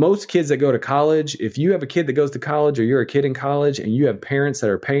 Most kids that go to college, if you have a kid that goes to college or you're a kid in college and you have parents that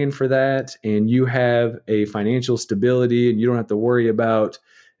are paying for that and you have a financial stability and you don't have to worry about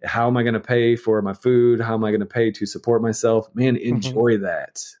how am I going to pay for my food? How am I going to pay to support myself? Man, enjoy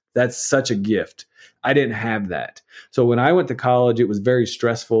that. That's such a gift. I didn't have that. So when I went to college, it was very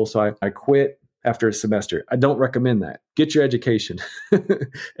stressful. So I quit after a semester. I don't recommend that. Get your education.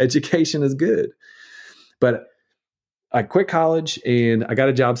 Education is good. But I quit college and I got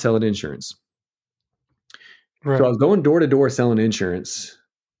a job selling insurance. Right. So I was going door to door selling insurance,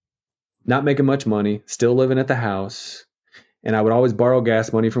 not making much money, still living at the house. And I would always borrow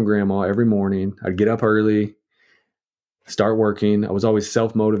gas money from grandma every morning. I'd get up early, start working. I was always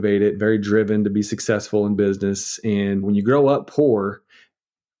self-motivated, very driven to be successful in business. And when you grow up poor,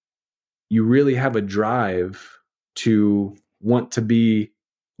 you really have a drive to want to be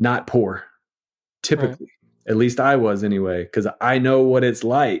not poor, typically. Right. At least I was anyway, because I know what it's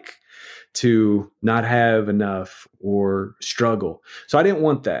like to not have enough or struggle. So I didn't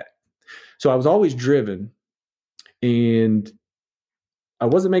want that. So I was always driven. And I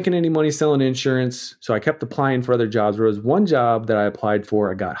wasn't making any money selling insurance, so I kept applying for other jobs. There was one job that I applied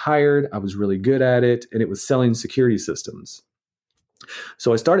for. I got hired. I was really good at it, and it was selling security systems.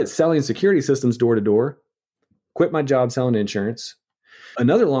 So I started selling security systems door to door, quit my job selling insurance.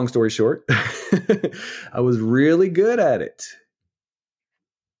 Another long story short, I was really good at it.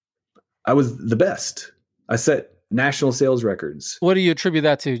 I was the best. I set national sales records. What do you attribute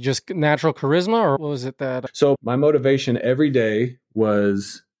that to? Just natural charisma, or what was it that? So my motivation every day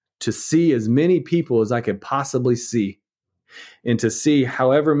was to see as many people as I could possibly see, and to see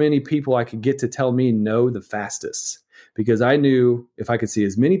however many people I could get to tell me no the fastest. because I knew if I could see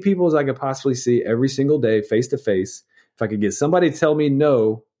as many people as I could possibly see every single day, face to face, if I could get somebody to tell me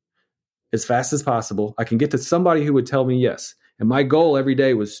no as fast as possible, I can get to somebody who would tell me yes. And my goal every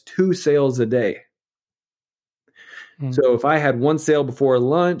day was 2 sales a day. So if I had 1 sale before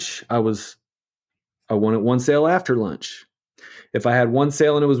lunch, I wanted 1 sale after lunch. If I had 1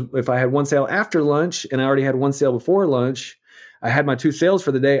 sale if I had 1 sale after lunch and I already had 1 sale before lunch, I had my 2 sales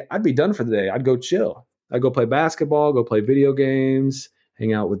for the day, I'd be done for the day. I'd go chill. I'd go play basketball, go play video games,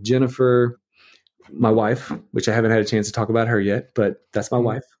 hang out with Jennifer, my wife, which I haven't had a chance to talk about her yet, but that's my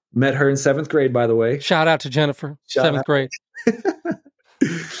wife. Met her in 7th grade, by the way. Shout out to Jennifer, 7th grade.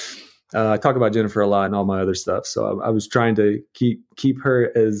 I talk about Jennifer a lot and all my other stuff. So I was trying to keep her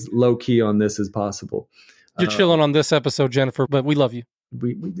as low key on this as possible. You're chilling on this episode, Jennifer, but we love you.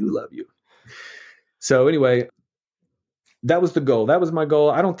 We do love you. So anyway, that was the goal. That was my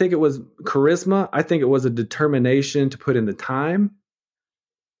goal. I don't think it was charisma. I think it was a determination to put in the time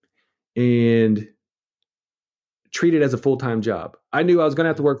and treat it as a full-time job. I knew I was going to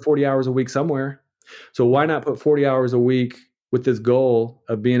have to work 40 hours a week somewhere. So why not put 40 hours a week with this goal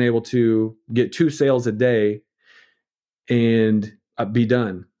of being able to get 2 sales a day and be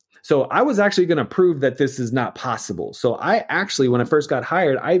done? So I was actually going to prove that this is not possible. So I actually, when I first got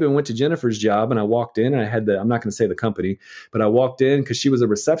hired, I even went to Jennifer's job and I walked in and I had I'm not going to say the company, but I walked in because she was a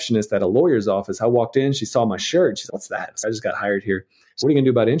receptionist at a lawyer's office. I walked in, she saw my shirt. She said, "What's that?" So I just got hired here. So what are you going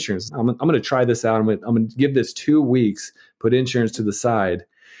to do about insurance? I'm going to try this out. I'm going to give this 2 weeks, put insurance to the side.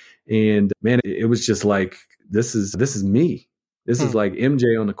 And man, it was just like, this is me. This is like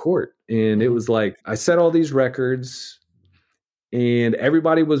MJ on the court. And it was like, I set all these records and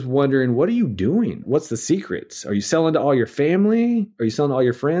everybody was wondering, what are you doing? What's the secrets? Are you selling to all your family? Are you selling to all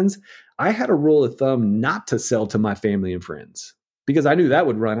your friends? I had a rule of thumb not to sell to my family and friends because I knew that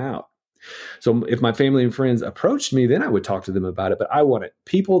would run out. So if my family and friends approached me, then I would talk to them about it. But I wanted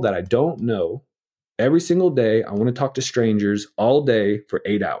people that I don't know every single day. I want to talk to strangers all day for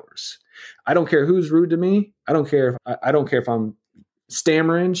 8 hours. I don't care who's rude to me. I don't care if I'm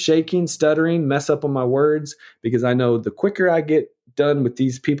stammering, shaking, stuttering, mess up on my words, because I know the quicker I get done with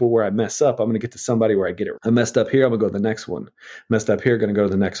these people where I mess up, I'm going to get to somebody where I get it. I messed up here, I'm going to go to the next one. Messed up here, going to go to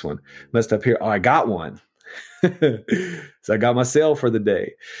the next one. Messed up here, oh, I got one. So I got my sale for the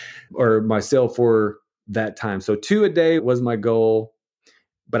day, or my sale for that time. So 2 a day was my goal,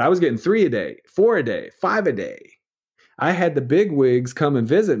 but I was getting 3 a day, 4 a day, 5 a day. I had the big wigs come and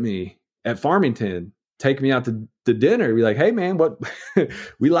visit me at Farmington, take me out to dinner, be like, "Hey man, what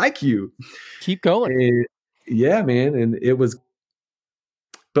we like you. Keep going." And, yeah, man. And it was,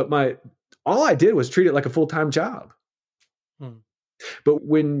 but all I did was treat it like a full-time job. But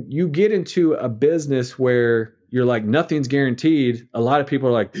when you get into a business where you're like, nothing's guaranteed, a lot of people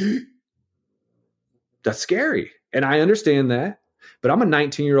are like, that's scary. And I understand that, but I'm a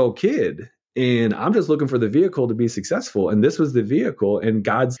 19-year-old kid and I'm just looking for the vehicle to be successful. And this was the vehicle, and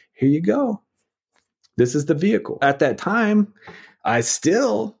God's, here you go. This is the vehicle. At that time, I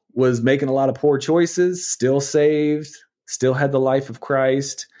still was making a lot of poor choices, still saved, still had the life of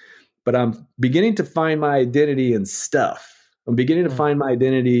Christ, but I'm beginning to find my identity in stuff. I'm beginning to find my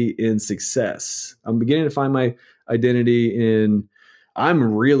identity in success. I'm beginning to find my identity in,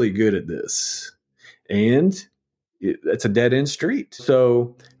 I'm really good at this. And it's a dead end street.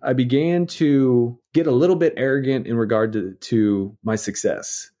 So I began to get a little bit arrogant in regard to my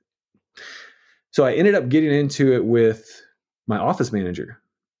success. So I ended up getting into it with my office manager.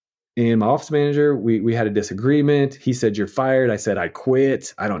 And my office manager, we had a disagreement. He said, "You're fired." I said, "I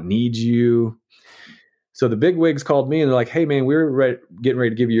quit. I don't need you." So the big wigs called me and they're like, "Hey man, we're getting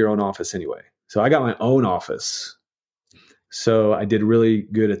ready to give you your own office anyway." So I got my own office. So I did really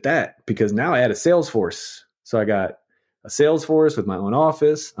good at that because now I had a sales force. So I got a sales force with my own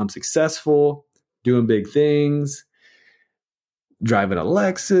office. I'm successful, doing big things, driving a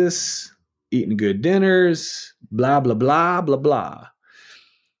Lexus, eating good dinners, blah, blah, blah, blah, blah.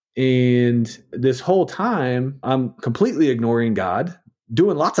 And this whole time, I'm completely ignoring God,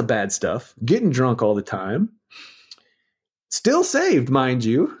 doing lots of bad stuff, getting drunk all the time, still saved, mind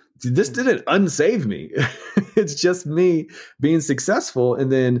you. This didn't unsave me. It's just me being successful and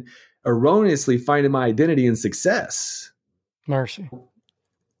then erroneously finding my identity in success. Mercy.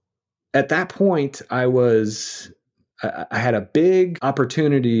 At that point, I had a big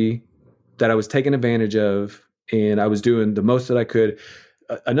opportunity that I was taking advantage of, and I was doing the most that I could.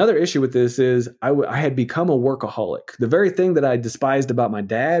 Another issue with this is I had become a workaholic. The very thing that I despised about my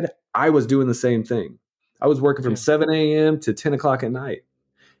dad, I was doing the same thing. I was working from 7 a.m. to 10 o'clock at night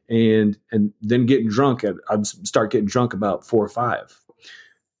and then getting drunk. I'd start getting drunk about 4 or 5.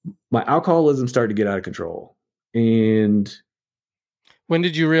 My alcoholism started to get out of control. And When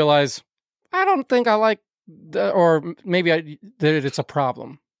did you realize, I don't think I like, or maybe that it's a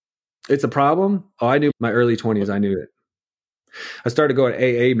problem? it's a problem. Oh, I knew my early 20s. I knew it. I started going to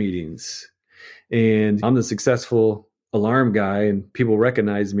AA meetings, and I'm the successful alarm guy, and people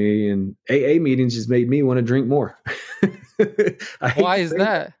recognize me, and AA meetings just made me want to drink more. Why is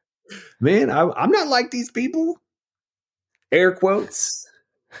that? Man, I'm not like these people. Air quotes.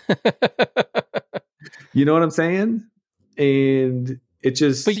 You know what I'm saying? And it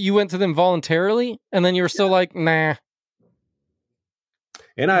just... But you went to them voluntarily, and then you were still like, nah.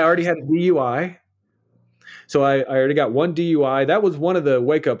 And I already had a DUI. So I already got one DUI. That was one of the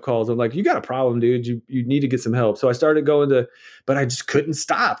wake-up calls. I'm like, you got a problem, dude. You need to get some help. So I started going to... But I just couldn't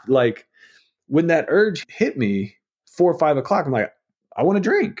stop. Like, when that urge hit me, 4 or 5 o'clock, I'm like, I want to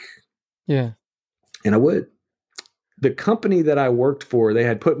drink. Yeah. And I would. The company that I worked for, they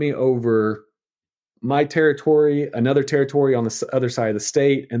had put me over my territory, another territory on the other side of the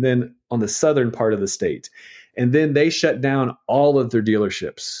state, and then on the southern part of the state. And then they shut down all of their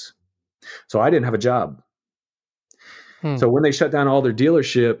dealerships. So I didn't have a job. So when they shut down all their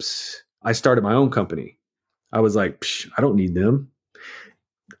dealerships, I started my own company. I was like, I don't need them.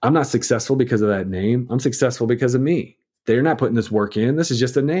 I'm not successful because of that name. I'm successful because of me. They're not putting this work in. This is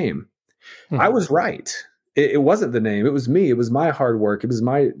just a name. I was right. It wasn't the name. It was me. It was my hard work. It was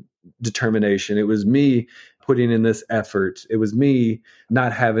my determination. It was me putting in this effort. It was me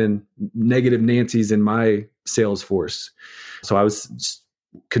not having negative Nancy's in my sales force. So I was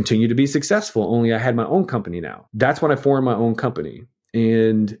continue to be successful. Only I had my own company now. That's when I formed my own company.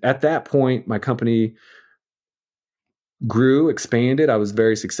 And at that point, my company grew, expanded. I was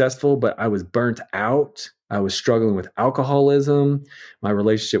very successful, but I was burnt out. I was struggling with alcoholism. My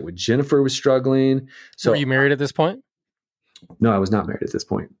relationship with Jennifer was struggling. So were you married at this point? No, I was not married at this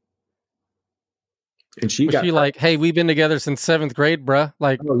point. And was she like, hey, we've been together since 7th grade, bruh.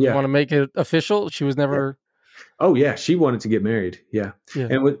 Like, you want to make it official? She was never... Oh, yeah. She wanted to get married. Yeah.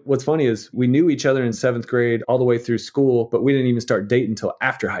 And what's funny is we knew each other in 7th grade all the way through school, but we didn't even start dating until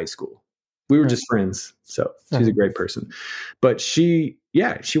after high school. We were just friends. So she's a great person. But she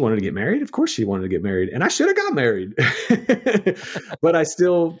wanted to get married. Of course she wanted to get married. And I should have got married. But I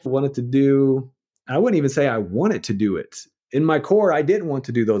still wanted to do... I wouldn't even say I wanted to do it. In my core, I didn't want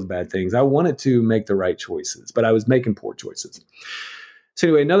to do those bad things. I wanted to make the right choices, but I was making poor choices. So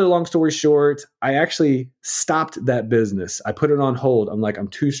anyway, another long story short, I actually stopped that business. I put it on hold. I'm like, I'm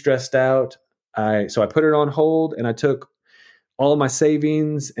too stressed out. So I put it on hold, and I took all of my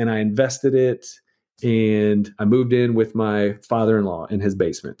savings and I invested it, and I moved in with my father-in-law in his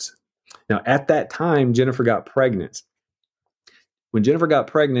basement. Now, at that time, Jennifer got pregnant. When Jennifer got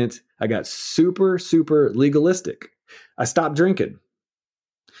pregnant, I got super, super legalistic. I stopped drinking.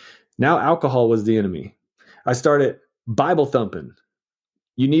 Now alcohol was the enemy. I started Bible thumping.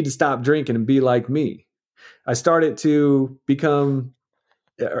 You need to stop drinking and be like me. I started to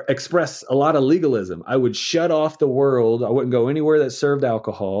express a lot of legalism. I would shut off the world. I wouldn't go anywhere that served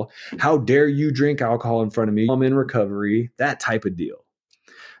alcohol. How dare you drink alcohol in front of me? I'm in recovery. That type of deal.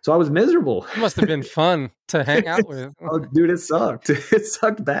 So I was miserable. It must have been fun to hang out with. Oh, dude, it sucked. It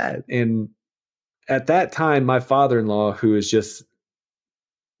sucked bad. And at that time, my father-in-law, who is just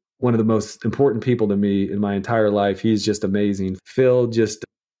one of the most important people to me in my entire life, he's just amazing. Phil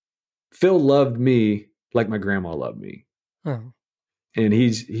loved me like my grandma loved me. Oh. And he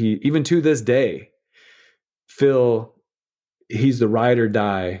even to this day, Phil, he's the ride or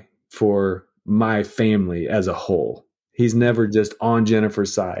die for my family as a whole. He's never just on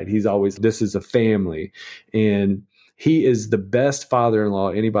Jennifer's side. He's always, this is a family. And he is the best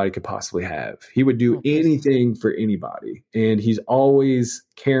father-in-law anybody could possibly have. He would do anything for anybody. And he's always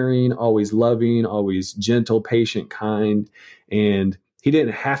caring, always loving, always gentle, patient, kind. And he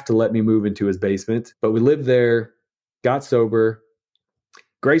didn't have to let me move into his basement, but we lived there, got sober.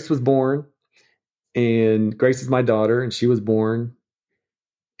 Grace was born, and Grace is my daughter, and she was born.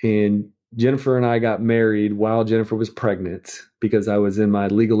 And Jennifer and I got married while Jennifer was pregnant because I was in my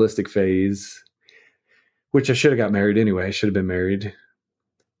legalistic phase, which I should have got married anyway. I should have been married.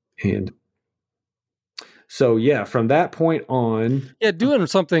 And so, from that point on. Yeah, doing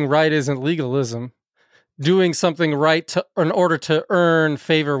something right isn't legalism. Doing something right in order to earn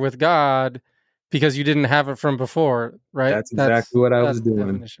favor with God because you didn't have it from before, right? That's exactly what I was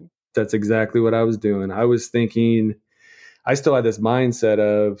doing. That's exactly what I was doing. I was thinking, I still had this mindset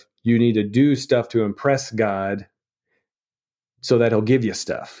of you need to do stuff to impress God so that he'll give you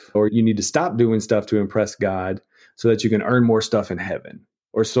stuff. Or you need to stop doing stuff to impress God so that you can earn more stuff in heaven,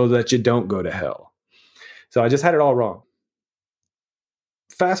 or so that you don't go to hell. So I just had it all wrong.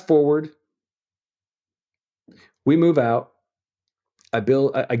 Fast forward, We move out. I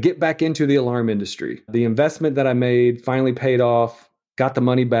get back into the alarm industry. The investment that I made finally paid off, got the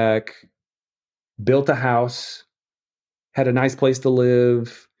money back, built a house, had a nice place to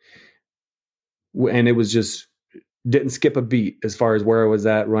live. And it was just, didn't skip a beat as far as where I was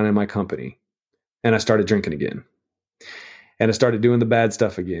at running my company. And I started drinking again. And I started doing the bad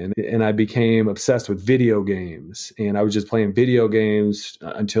stuff again. And I became obsessed with video games. And I was just playing video games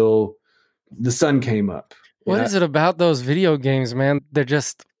until the sun came up. What is it about those video games, man? They're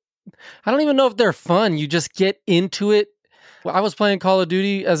just, I don't even know if they're fun. You just get into it. I was playing Call of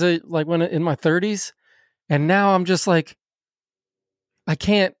Duty when in my 30s, and now I'm just like, I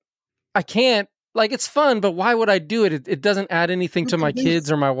can't, like, it's fun, but why would I do it? It doesn't add anything to my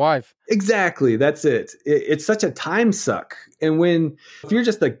kids or my wife. Exactly. That's it. It's such a time suck. And if you're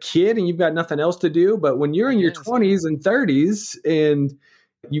just a kid and you've got nothing else to do, but when you're in your 20s and 30s and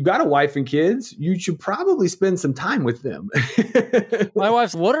you got a wife and kids, you should probably spend some time with them. My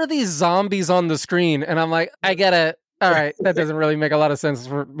wife's, what are these zombies on the screen? And I'm like, all right, that doesn't really make a lot of sense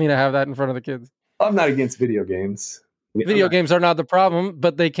for me to have that in front of the kids. I'm not against video games. Video games are not the problem,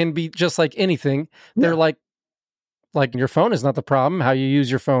 but they can be just like anything. They're like your phone is not the problem. How you use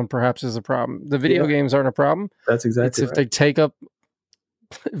your phone perhaps is a problem. The video games aren't a problem. That's exactly It's if they take up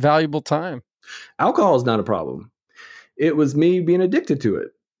valuable time. Alcohol is not a problem. It was me being addicted to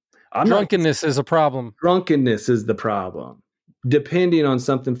it. Drunkenness is a problem. Drunkenness is the problem. Depending on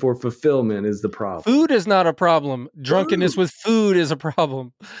something for fulfillment is the problem. Food is not a problem. Drunkenness with food is a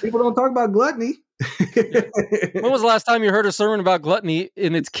problem. People don't talk about gluttony. When was the last time you heard a sermon about gluttony?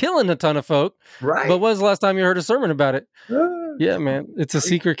 And it's killing a ton of folk. Right. But when was the last time you heard a sermon about it? Yeah, man. It's a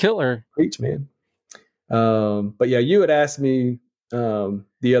secret killer. Preach, man. But yeah, you had asked me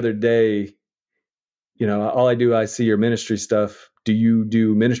the other day, I see your ministry stuff. Do you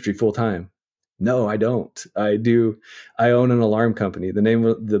do ministry full time? No, I don't. I own an alarm company. The name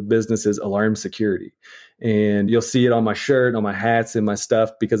of the business is Alarm Security. And you'll see it on my shirt, on my hats, and my stuff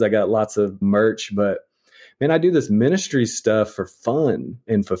because I got lots of merch. But man, I do this ministry stuff for fun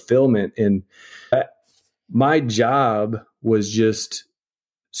and fulfillment. And my job was just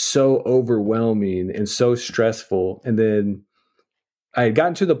so overwhelming and so stressful. And then I had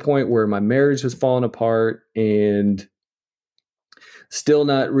gotten to the point where my marriage was falling apart and still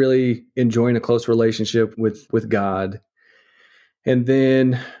not really enjoying a close relationship with God. And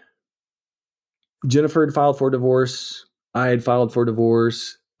then Jennifer had filed for divorce. I had filed for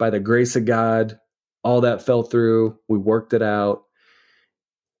divorce. By the grace of God, all that fell through. We worked it out.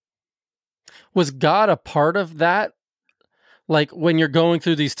 Was God a part of that? Like when you're going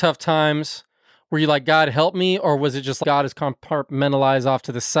through these tough times, were you like, God, help me? Or was it just God is compartmentalized off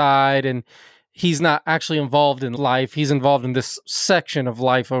to the side and he's not actually involved in life? He's involved in this section of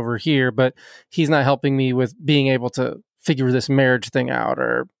life over here, but he's not helping me with being able to figure this marriage thing out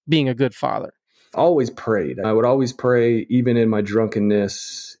or being a good father. Always prayed. I would always pray, even in my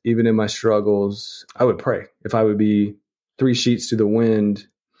drunkenness, even in my struggles. I would pray. If I would be 3 sheets to the wind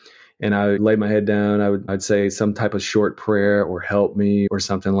and I would lay my head down, I'd say some type of short prayer or help me or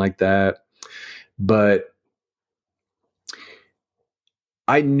something like that. But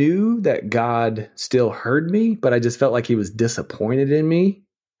I knew that God still heard me, but I just felt like he was disappointed in me.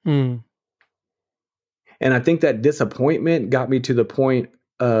 And I think that disappointment got me to the point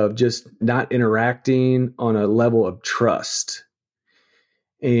of just not interacting on a level of trust.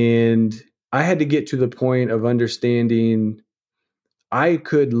 And I had to get to the point of understanding I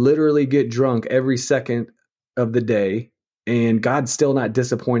could literally get drunk every second of the day and God's still not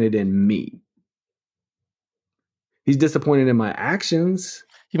disappointed in me. He's disappointed in my actions.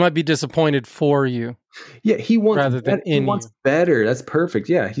 He might be disappointed for you. Yeah, he wants rather than better. He wants better. That's perfect.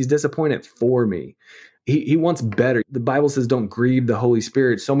 Yeah, he's disappointed for me. He wants better. The Bible says don't grieve the Holy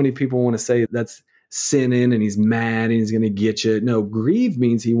Spirit. So many people want to say that's sinning and he's mad and he's going to get you. No, grieve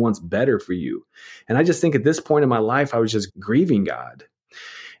means he wants better for you. And I just think at this point in my life, I was just grieving God.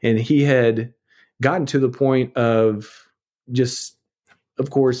 And he had gotten to the point of just,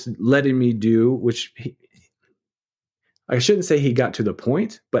 of course, letting me do, which I shouldn't say he got to the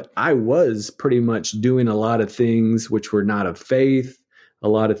point, but I was pretty much doing a lot of things which were not of faith, a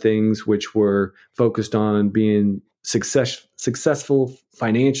lot of things which were focused on being successful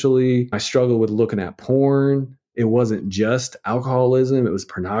financially. I struggled with looking at porn. It wasn't just alcoholism. It was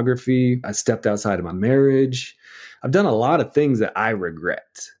pornography. I stepped outside of my marriage. I've done a lot of things that I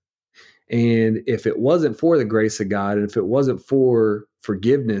regret. And if it wasn't for the grace of God, and if it wasn't for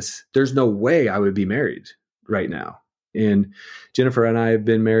forgiveness, there's no way I would be married right now. And Jennifer and I have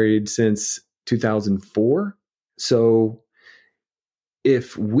been married since 2004. So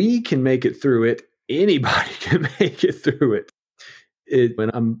if we can make it through it anybody can make it through it.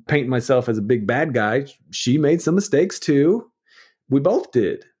 When I'm painting myself as a big bad guy, she made some mistakes too. We both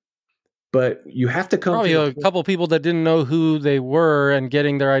did. But you have to come Probably a couple people that didn't know who they were and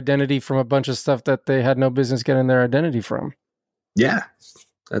getting their identity from a bunch of stuff that they had no business getting their identity from. Yeah,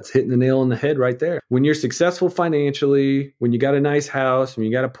 that's hitting the nail on the head right there. When you're successful financially, when you got a nice house, when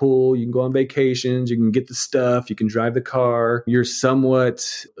you got a pool, you can go on vacations, you can get the stuff, you can drive the car, you're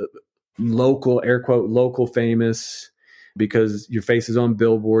somewhat local, air quote, local famous because your face is on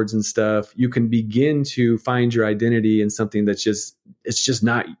billboards and stuff. You can begin to find your identity in something that's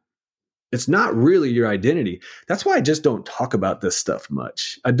it's not really your identity. That's why I just don't talk about this stuff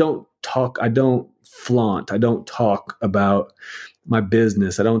much. I don't flaunt. I don't talk about my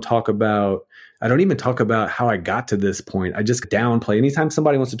business. I don't even talk about how I got to this point. I just downplay. Anytime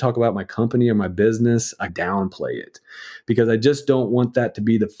somebody wants to talk about my company or my business, I downplay it because I just don't want that to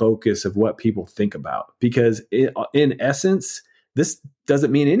be the focus of what people think about. Because in essence, this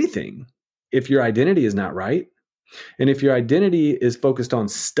doesn't mean anything if your identity is not right. And if your identity is focused on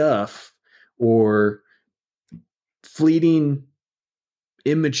stuff or fleeting,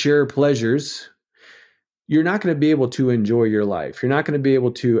 immature pleasures, you're not going to be able to enjoy your life. You're not going to be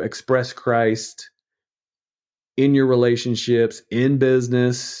able to express Christ in your relationships, in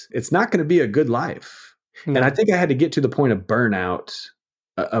business. It's not going to be a good life. No. And I think I had to get to the point of burnout,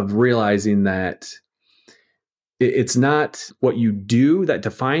 of realizing that it's not what you do that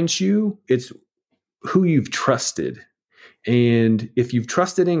defines you. It's who you've trusted. And if you've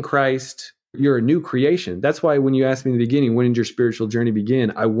trusted in Christ, you're a new creation. That's why when you asked me in the beginning, when did your spiritual journey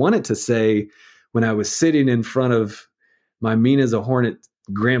begin? I wanted to say when I was sitting in front of my mean as a hornet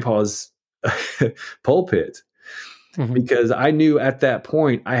grandpa's pulpit, because I knew at that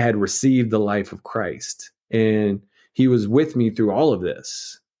point I had received the life of Christ and he was with me through all of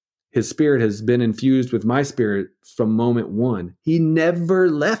this. His spirit has been infused with my spirit from moment one. He never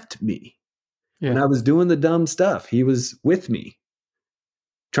left me. Yeah. When I was doing the dumb stuff, he was with me,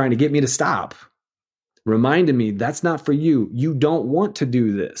 trying to get me to stop, reminding me that's not for you. You don't want to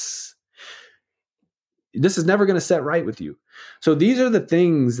do this. This is never going to set right with you. So these are the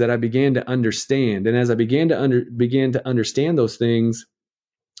things that I began to understand. And as I began to understand those things,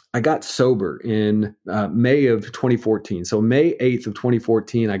 I got sober in May of 2014. So May 8th of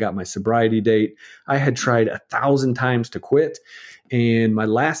 2014, I got my sobriety date. I had tried 1,000 times to quit. And my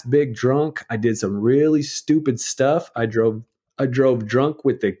last big drunk, I did some really stupid stuff. I drove drunk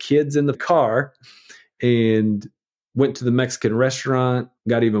with the kids in the car and went to the Mexican restaurant,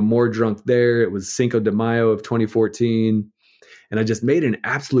 got even more drunk there. It was Cinco de Mayo of 2014. And I just made an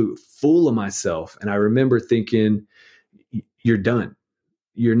absolute fool of myself. And I remember thinking, you're done.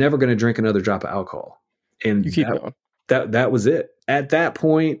 You're never going to drink another drop of alcohol. And you keep going. That was it. At that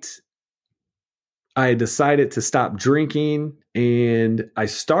point, I decided to stop drinking and I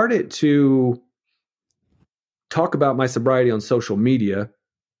started to talk about my sobriety on social media.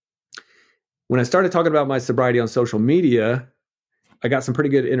 When I started talking about my sobriety on social media, I got some pretty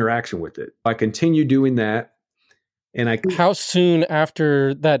good interaction with it. I continued doing that. And How soon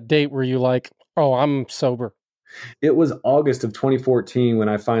after that date were you like, oh, I'm sober? It was August of 2014 when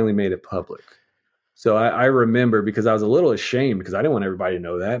I finally made it public. So I remember because I was a little ashamed because I didn't want everybody to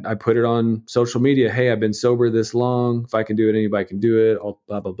know that. I put it on social media. Hey, I've been sober this long. If I can do it, anybody can do it. All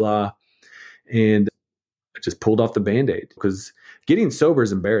blah, blah, blah. And I just pulled off the Band-Aid because getting sober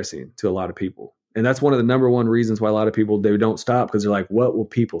is embarrassing to a lot of people. And that's one of the number one reasons why a lot of people, they don't stop because they're like, what will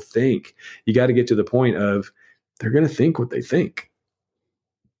people think? You got to get to the point of they're going to think what they think.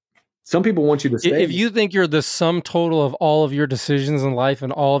 Some people want you to stay. If you think you're the sum total of all of your decisions in life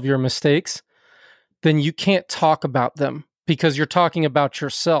and all of your mistakes, then you can't talk about them because you're talking about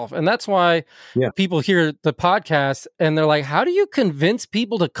yourself. And that's why people hear the podcast and they're like, how do you convince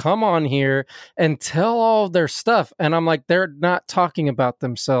people to come on here and tell all of their stuff? And I'm like, they're not talking about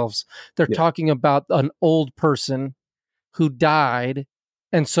themselves. They're talking about an old person who died.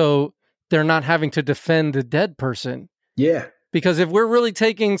 And so they're not having to defend the dead person. Yeah. Because if we're really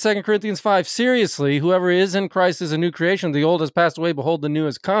taking 2 Corinthians 5 seriously, whoever is in Christ is a new creation. The old has passed away. Behold, the new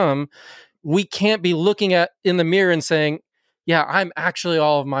has come. We can't be looking at in the mirror and saying, yeah, I'm actually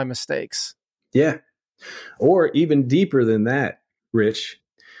all of my mistakes. Yeah. Or even deeper than that, Rich.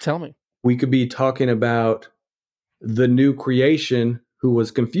 Tell me. We could be talking about the new creation who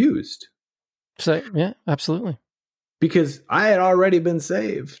was confused. So, yeah, absolutely. Because I had already been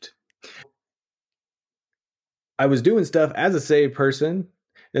saved. I was doing stuff as a saved person.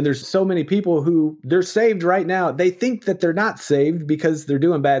 And there's so many people who they're saved right now. They think that they're not saved because they're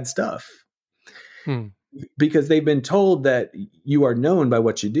doing bad stuff. Because they've been told that you are known by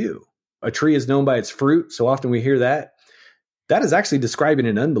what you do. a tree is known by its fruit. So often we hear that. That is actually describing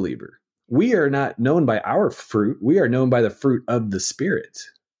an unbeliever. We are not known by our fruit. We are known by the fruit of the Spirit.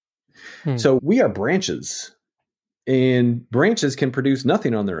 So we are branches, and branches can produce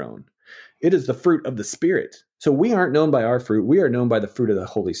nothing on their own. It is the fruit of the Spirit. So we aren't known by our fruit. We are known by the fruit of the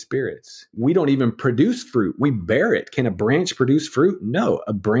Holy Spirit. We don't even produce fruit. We bear it. Can a branch produce fruit? No,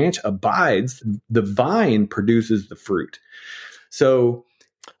 a branch abides. The vine produces the fruit. So,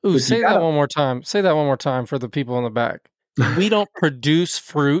 say that one more time. Say that one more time for the people in the back. We don't produce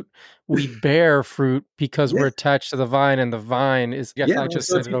fruit. We bear fruit because we're attached to the vine, and the vine is. I just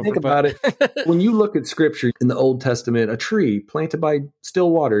so said it over. Think about it. When you look at Scripture in the Old Testament, a tree planted by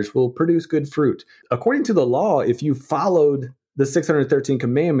still waters will produce good fruit. According to the law, if you followed the 613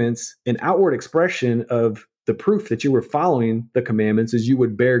 commandments, an outward expression of the proof that you were following the commandments is you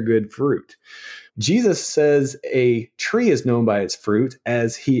would bear good fruit. Jesus says a tree is known by its fruit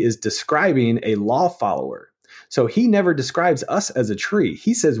as he is describing a law follower. So he never describes us as a tree.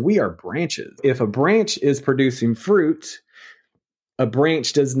 He says we are branches. If a branch is producing fruit, a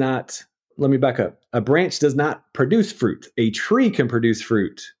branch does not, let me back up. A branch does not produce fruit. A tree can produce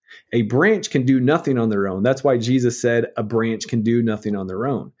fruit. A branch can do nothing on their own. That's why Jesus said a branch can do nothing on their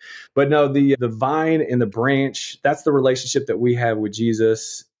own. But no, the vine and the branch, that's the relationship that we have with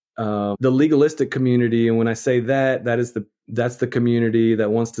Jesus. The legalistic community, and when I say that, that's the community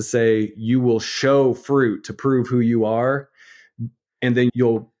that wants to say you will show fruit to prove who you are, and then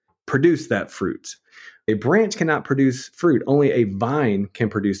you'll produce that fruit. A branch cannot produce fruit. Only a vine can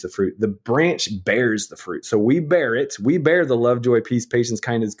produce the fruit. The branch bears the fruit. So we bear it. We bear the love, joy, peace, patience,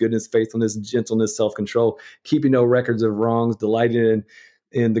 kindness, goodness, faithfulness, gentleness, self-control, keeping no records of wrongs, delighting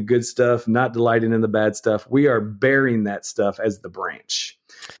in the good stuff, not delighting in the bad stuff. We are bearing that stuff as the branch.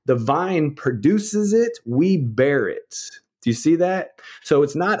 The vine produces it. We bear it. Do you see that? So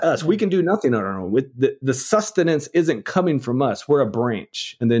it's not us. We can do nothing on our own. The sustenance isn't coming from us. We're a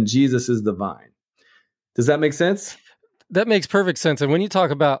branch. And then Jesus is the vine. Does that make sense? That makes perfect sense. And when you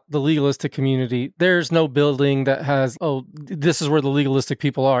talk about the legalistic community, there's no building that has, this is where the legalistic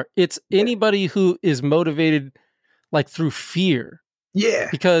people are. It's anybody who is motivated like through fear. Yeah.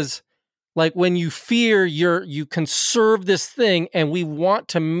 Because like when you fear, you conserve this thing, and we want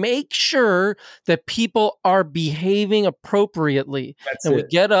to make sure that people are behaving appropriately. We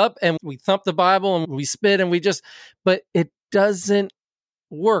get up and we thump the Bible and we spit and but it doesn't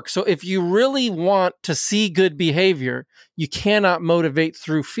work. So if you really want to see good behavior, you cannot motivate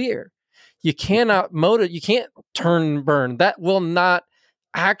through fear. You cannot you can't turn and burn. That will not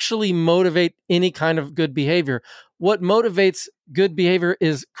actually motivate any kind of good behavior. What motivates good behavior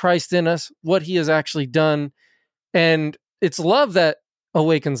is Christ in us, what he has actually done. And it's love that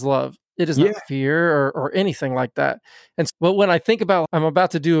awakens love. It is not fear or anything like that. And so, when I think about, I'm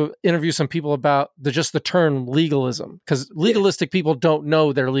about to interview some people about the term legalism, because legalistic people don't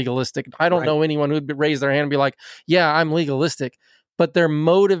know they're legalistic. I don't know anyone who'd raise their hand and be like, yeah, I'm legalistic, but they're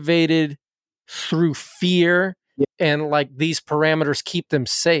motivated through fear. And like these parameters keep them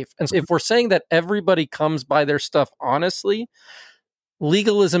safe. And so if we're saying that everybody comes by their stuff honestly,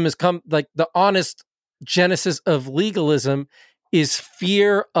 legalism is like the honest genesis of legalism is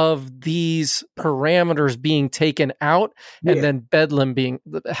fear of these parameters being taken out and then bedlam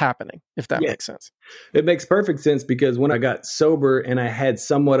happening, if that makes sense. It makes perfect sense, because when I got sober and I had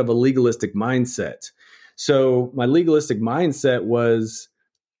somewhat of a legalistic mindset. So my legalistic mindset was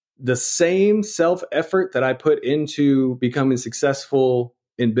the same self-effort that I put into becoming successful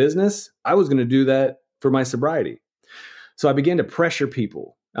in business, I was going to do that for my sobriety. So I began to pressure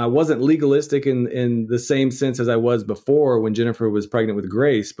people. I wasn't legalistic in the same sense as I was before when Jennifer was pregnant with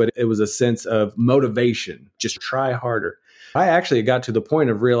Grace, but it was a sense of motivation. Just try harder. I actually got to the point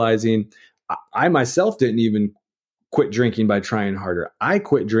of realizing I myself didn't even quit drinking by trying harder. I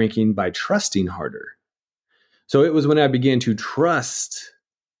quit drinking by trusting harder. So it was when I began to trust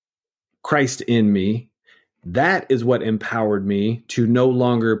Christ in me, that is what empowered me to no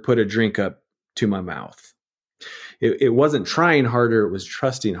longer put a drink up to my mouth. It wasn't trying harder, it was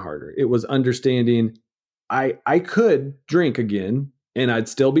trusting harder. It was understanding I could drink again and I'd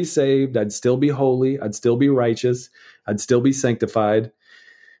still be saved, I'd still be holy, I'd still be righteous, I'd still be sanctified,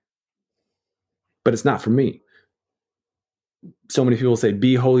 but it's not for me. So many people say,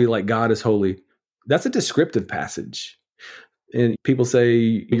 be holy like God is holy. That's a descriptive passage. And people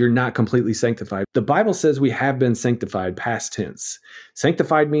say you're not completely sanctified. The Bible says we have been sanctified, past tense.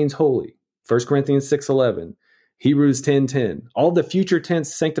 Sanctified means holy. 1 Corinthians 6:11, Hebrews 10:10. All the future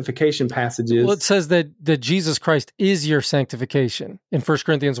tense sanctification passages. Well, it says that Jesus Christ is your sanctification in 1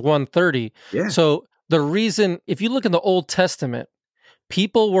 Corinthians 1:30. Yeah. So the reason, if you look in the Old Testament,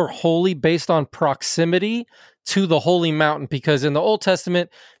 people were holy based on proximity to the holy mountain, because in the Old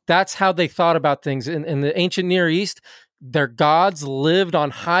Testament, that's how they thought about things. In the ancient Near East, their gods lived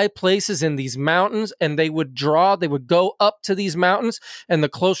on high places in these mountains, and they would go up to these mountains, and the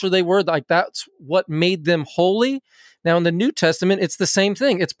closer they were, like that's what made them holy. Now in the New Testament, it's the same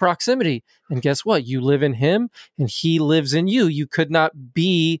thing. It's proximity. And guess what? You live in him and he lives in you. You could not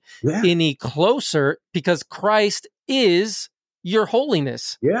be any closer because Christ is your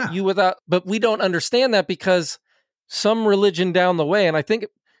holiness. Yeah. But we don't understand that because some religion down the way, and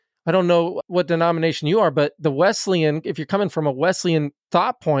I don't know what denomination you are, but the Wesleyan, if you're coming from a Wesleyan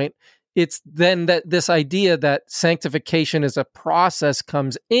thought point, it's then that this idea that sanctification as a process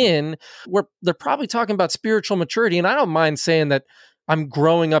comes in, where they're probably talking about spiritual maturity. And I don't mind saying that I'm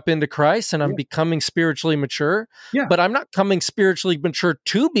growing up into Christ and I'm becoming spiritually mature, but I'm not coming spiritually mature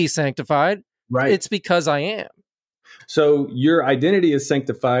to be sanctified. Right. It's because I am. So your identity is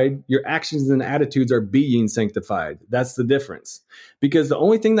sanctified. Your actions and attitudes are being sanctified. That's the difference. Because the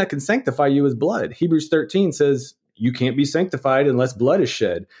only thing that can sanctify you is blood. Hebrews 13 says you can't be sanctified unless blood is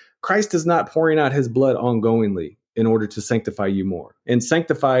shed. Christ is not pouring out his blood ongoingly in order to sanctify you more. And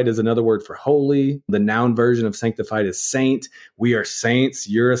sanctified is another word for holy. The noun version of sanctified is saint. We are saints.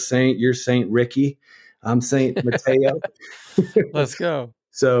 You're a saint. You're Saint Ricky. I'm Saint Mateo. Let's go.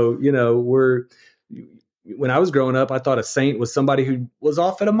 So, when I was growing up, I thought a saint was somebody who was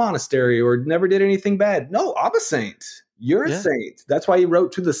off at a monastery or never did anything bad. No, I'm a saint. You're a saint. That's why he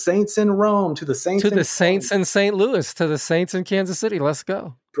wrote to the saints in Rome, to the saints in St. Louis, to the saints in Kansas City. Let's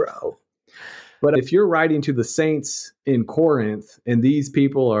go. Bro. But if you're writing to the saints in Corinth and these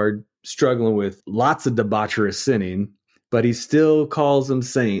people are struggling with lots of debaucherous sinning, but he still calls them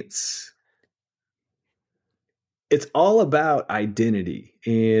saints, it's all about identity.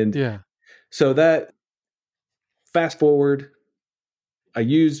 And so that fast forward, I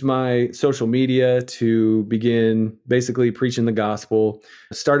used my social media to begin basically preaching the gospel.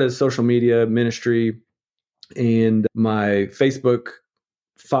 I started a social media ministry, and my Facebook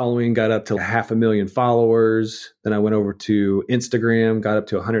following got up to 500,000 followers. Then I went over to Instagram, got up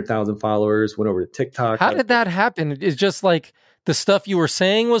to 100,000 followers, went over to TikTok. How did that happen? It's just like the stuff you were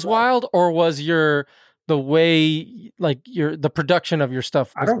saying was wild, or was the production of your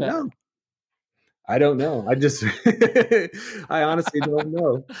stuff was better? I don't know. I honestly don't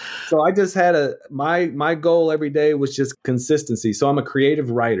know. So I just had my goal every day was just consistency. So I'm a creative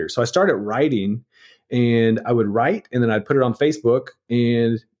writer. So I started writing, and I would write and then I'd put it on Facebook,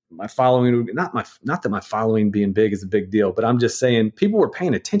 and my following, not that my following being big is a big deal, but I'm just saying people were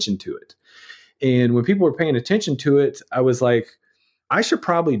paying attention to it. And when people were paying attention to it, I was like, I should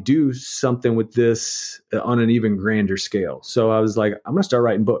probably do something with this on an even grander scale. So I was like, I'm going to start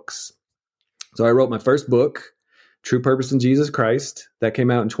writing books. So I wrote my first book, True Purpose in Jesus Christ. That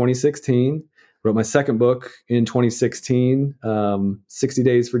came out in 2016. Wrote my second book in 2016, 60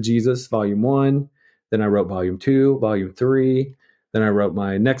 Days for Jesus, Volume 1. Then I wrote Volume 2, Volume 3. Then I wrote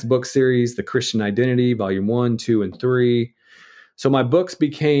my next book series, The Christian Identity, Volume 1, 2, and 3. So my books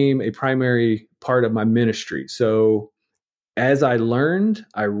became a primary part of my ministry. So as I learned,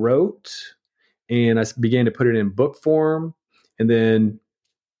 I wrote, and I began to put it in book form, and then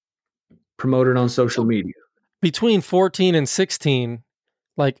promote it on social media. Between 14 and 16,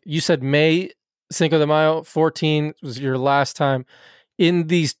 like you said, Cinco de Mayo, 14 was your last time. In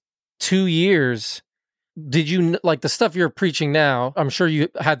these 2 years, did you, like the stuff you're preaching now, I'm sure you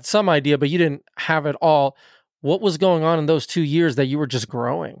had some idea, but you didn't have it all. What was going on in those 2 years that you were just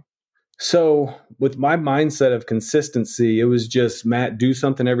growing? So with my mindset of consistency, it was just, Matt, do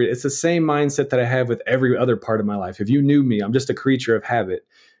something every day. It's the same mindset that I have with every other part of my life. If you knew me, I'm just a creature of habit.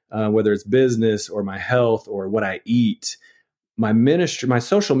 Whether it's business or my health or what I eat, my ministry, my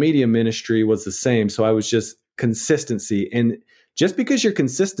social media ministry was the same. So I was just consistency. And just because you're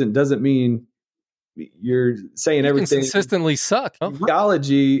consistent doesn't mean you're saying everything. You can consistently suck. Huh?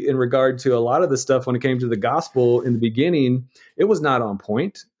 Theology in regard to a lot of the stuff when it came to the gospel in the beginning, it was not on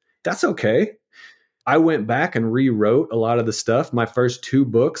point. That's okay. I went back and rewrote a lot of the stuff. My first 2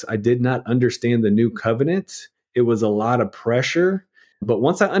 books, I did not understand the new covenant. It was a lot of pressure. But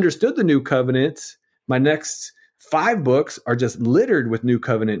once I understood the new covenant, my next 5 books are just littered with new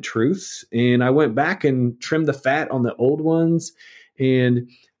covenant truths. And I went back and trimmed the fat on the old ones. And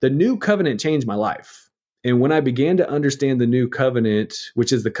the new covenant changed my life. And when I began to understand the new covenant,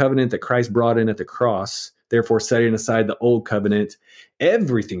 which is the covenant that Christ brought in at the cross, therefore setting aside the old covenant,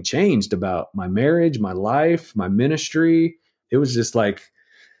 everything changed about my marriage, my life, my ministry. It was just like,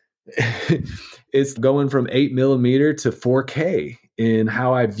 it's going from 8mm to 4K in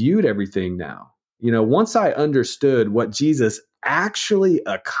how I viewed everything now. Once I understood what Jesus actually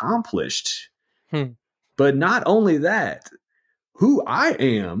accomplished. Hmm. But not only that, who I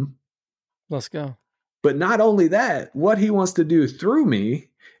am. Let's go. But not only that, what he wants to do through me.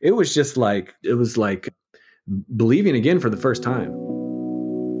 It was like believing again for the first time.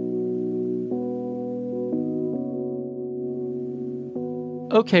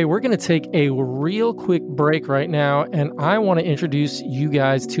 Okay, we're going to take a real quick break right now, and I want to introduce you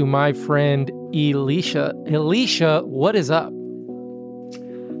guys to my friend Elisha. Elisha, what is up?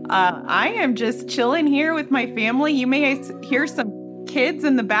 I am just chilling here with my family. You may hear some kids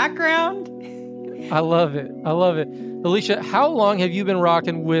in the background. I love it. I love it. Elisha, how long have you been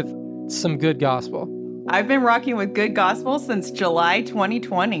rocking with some good gospel? I've been rocking with good gospel since July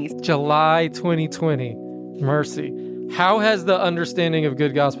 2020. July 2020. Mercy. How has the understanding of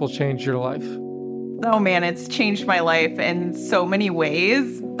good gospel changed your life? Oh man, it's changed my life in so many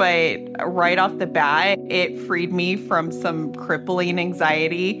ways. But right off the bat, it freed me from some crippling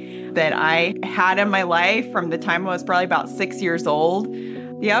anxiety that I had in my life from the time I was probably about 6 years old.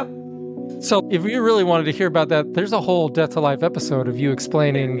 Yep. So if you really wanted to hear about that, there's a whole Death to Life episode of you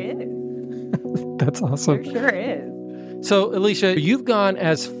explaining. There is. That's awesome. There sure is. So, Elisha, you've gone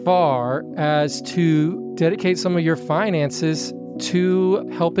as far as to dedicate some of your finances to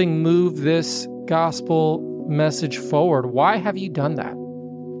helping move this gospel message forward. Why have you done that?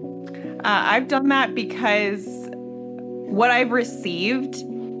 I've done that because what I've received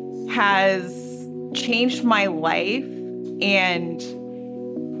has changed my life, and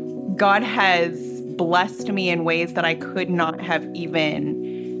God has blessed me in ways that I could not have even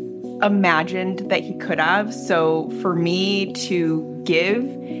imagined that he could have. So for me to give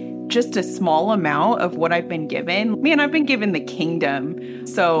just a small amount of what I've been given, man, I've been given the kingdom.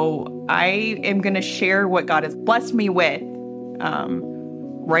 So I am going to share what God has blessed me with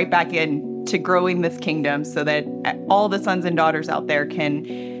right back into growing this kingdom so that all the sons and daughters out there can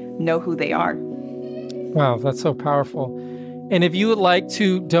know who they are. Wow, that's so powerful. And if you would like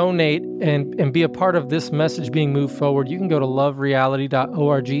to donate and be a part of this message being moved forward, you can go to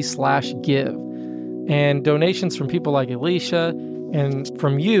lovereality.org/give. And donations from people like Elisha and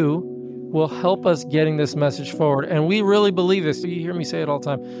from you will help us getting this message forward. And we really believe this. You hear me say it all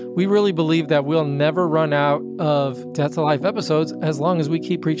the time. We really believe that we'll never run out of Death to Life episodes as long as we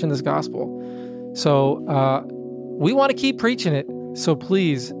keep preaching this gospel. So we want to keep preaching it. So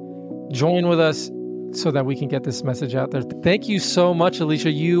please join with us so that we can get this message out there. Thank you so much,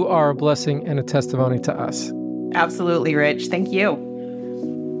 Elisha. You are a blessing and a testimony to us. Absolutely, Rich. Thank you.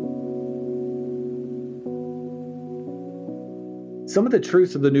 Some of the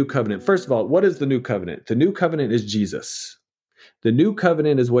truths of the new covenant. First of all, what is the new covenant? The new covenant is Jesus. The new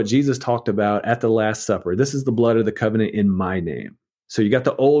covenant is what Jesus talked about at the Last Supper. This is the blood of the covenant in my name. So you got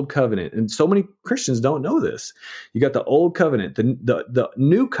the old covenant, and so many Christians don't know this. You got the old covenant. The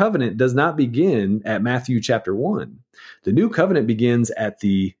new covenant does not begin at Matthew chapter 1. The new covenant begins at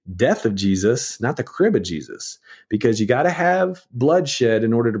the death of Jesus, not the crib of Jesus, because you got to have bloodshed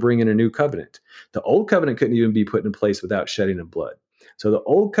in order to bring in a new covenant. The old covenant couldn't even be put in place without shedding of blood. So the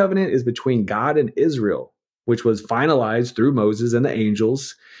old covenant is between God and Israel, which was finalized through Moses and the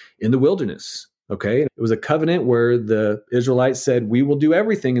angels in the wilderness. Okay, it was a covenant where the Israelites said, we will do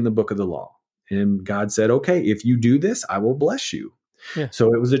everything in the book of the law. And God said, okay, if you do this, I will bless you. Yeah.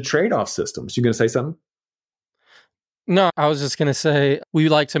 So it was a trade-off system. So you going to say something? No, I was just going to say, we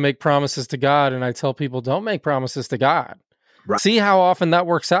like to make promises to God. And I tell people, don't make promises to God. Right. See how often that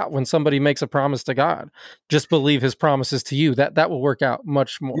works out when somebody makes a promise to God. Just believe his promises to you. That will work out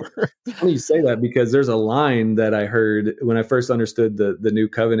much more. It's funny you say that because there's a line that I heard when I first understood the new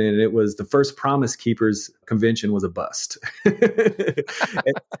covenant, and it was the first Promise Keepers convention was a bust.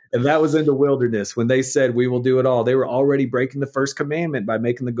 and that was in the wilderness when they said, we will do it all. They were already breaking the first commandment by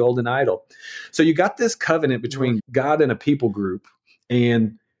making the golden idol. So you got this covenant between God and a people group,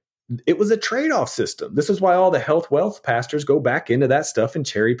 and it was a trade-off system. This is why all the health wealth pastors go back into that stuff and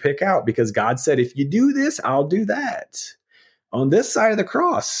cherry pick out, because God said, if you do this, I'll do that. On this side of the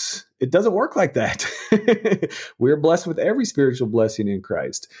cross, it doesn't work like that. We're blessed with every spiritual blessing in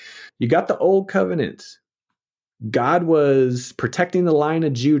Christ. You got the old covenant. God was protecting the line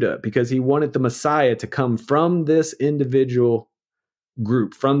of Judah because he wanted the Messiah to come from this individual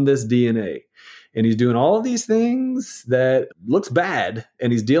group, from this DNA. And he's doing all of these things that looks bad.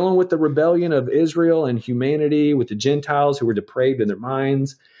 And he's dealing with the rebellion of Israel and humanity, with the Gentiles who were depraved in their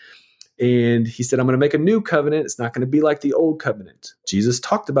minds. And he said, I'm going to make a new covenant. It's not going to be like the old covenant. Jesus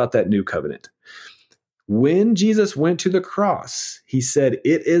talked about that new covenant. When Jesus went to the cross, he said,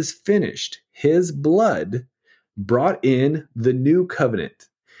 it is finished. His blood brought in the new covenant.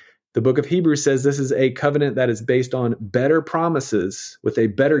 The book of Hebrews says this is a covenant that is based on better promises with a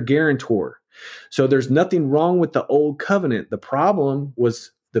better guarantor. So there's nothing wrong with the old covenant. The problem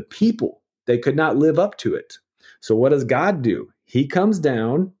was the people. They could not live up to it. So what does God do? He comes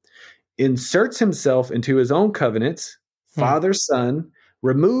down, inserts himself into his own covenants, Father, Son,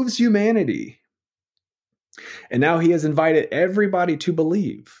 removes humanity. And now he has invited everybody to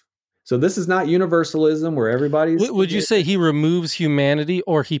believe. So this is not universalism where everybody's... Would you say he removes humanity,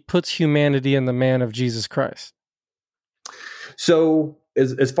 or he puts humanity in the man of Jesus Christ? So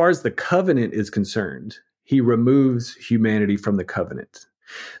as far as the covenant is concerned, he removes humanity from the covenant.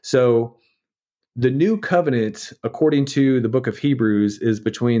 So the new covenant, according to the book of Hebrews, is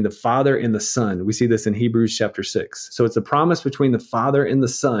between the Father and the Son. We see this in Hebrews chapter 6. So it's a promise between the Father and the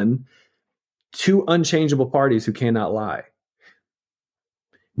Son, two unchangeable parties who cannot lie.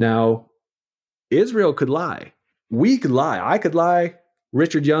 Now, Israel could lie. We could lie. I could lie.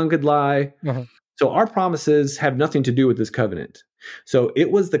 Richard Young could lie. Uh-huh. So our promises have nothing to do with this covenant. So it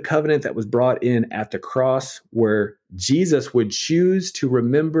was the covenant that was brought in at the cross where Jesus would choose to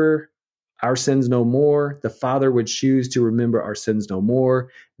remember our sins no more. The Father would choose to remember our sins no more.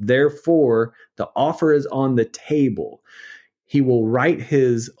 Therefore, the offer is on the table. He will write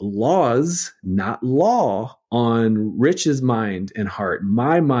his laws, not law, on Rich's mind and heart,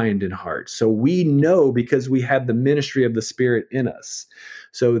 my mind and heart. So we know because we have the ministry of the Spirit in us.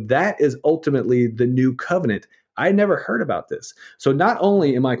 So that is ultimately the new covenant. I never heard about this. So not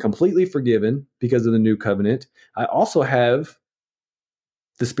only am I completely forgiven because of the new covenant, I also have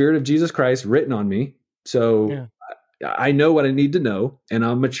the Spirit of Jesus Christ written on me. So I know what I need to know, and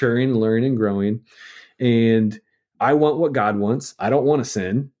I'm maturing and learning and growing. And I want what God wants. I don't want to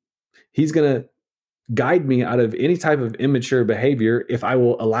sin. He's going to guide me out of any type of immature behavior if I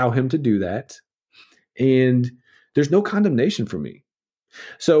will allow him to do that. And there's no condemnation for me.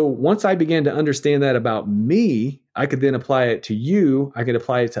 So once I began to understand that about me, I could then apply it to you. I could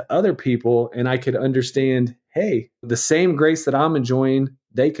apply it to other people, and I could understand, hey, the same grace that I'm enjoying,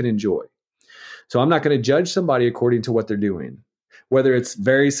 they can enjoy. So I'm not going to judge somebody according to what they're doing, whether it's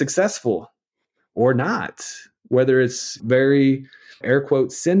very successful or not, whether it's very, air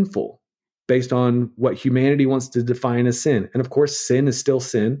quotes, sinful based on what humanity wants to define as sin. And of course, sin is still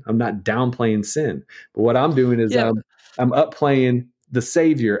sin. I'm not downplaying sin. But what I'm doing is I'm upplaying the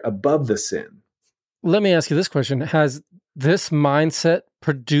Savior above the sin. Let me ask you this question. Has this mindset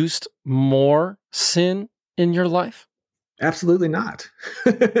produced more sin in your life? Absolutely not.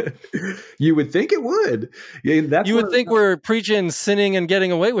 You would think it would. Yeah, you would think we're preaching sinning and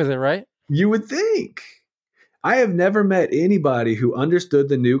getting away with it, right? You would think. I have never met anybody who understood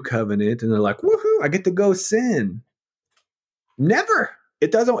the new covenant and they're like, woohoo, I get to go sin. Never.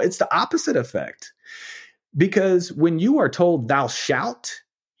 It doesn't. It's the opposite effect. Because when you are told thou shalt,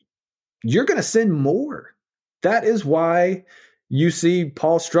 you're going to sin more. That is why you see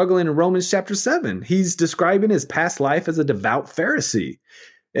Paul struggling in Romans chapter 7. He's describing his past life as a devout Pharisee.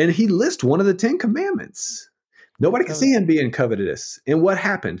 And he lists one of the 10 commandments. Nobody can see him being covetous. And what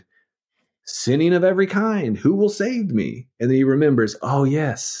happened? Sinning of every kind. Who will save me? And then he remembers, oh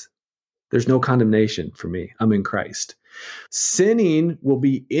yes, there's no condemnation for me. I'm in Christ. Sinning will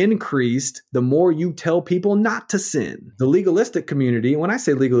be increased the more you tell people not to sin. The legalistic community, when I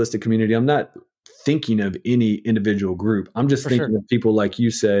say legalistic community, I'm not thinking of any individual group. I'm just thinking of people, like you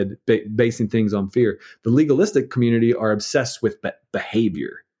said, basing things on fear. The legalistic community are obsessed with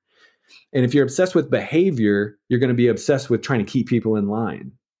behavior. And if you're obsessed with behavior, you're going to be obsessed with trying to keep people in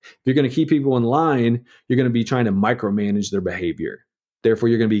line. If you're going to keep people in line, you're going to be trying to micromanage their behavior. Therefore,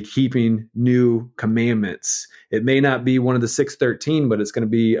 you're going to be keeping new commandments. It may not be one of the 613, but it's going to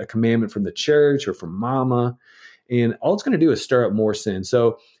be a commandment from the church or from mama. And all it's going to do is stir up more sin.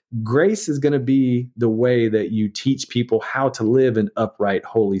 So grace is going to be the way that you teach people how to live an upright,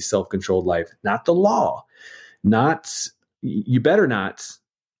 holy, self-controlled life, not the law. You better not.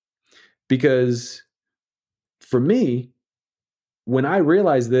 Because for me, when I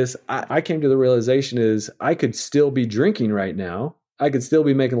realized this, I came to the realization is I could still be drinking right now. I could still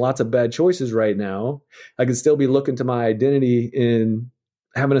be making lots of bad choices right now. I could still be looking to my identity in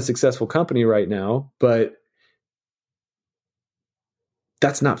having a successful company right now, but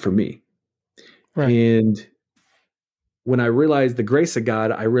that's not for me. Right. And when I realized the grace of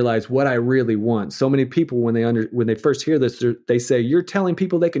God, I realized what I really want. So many people, when they first hear this, they say, you're telling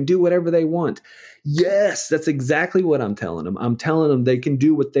people they can do whatever they want. Yes, that's exactly what I'm telling them. I'm telling them they can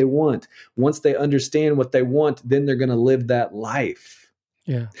do what they want. Once they understand what they want, then they're going to live that life.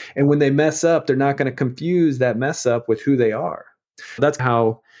 Yeah. And when they mess up, they're not going to confuse that mess up with who they are. That's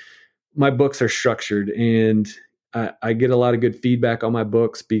how my books are structured. And I get a lot of good feedback on my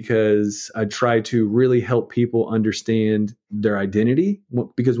books because I try to really help people understand their identity.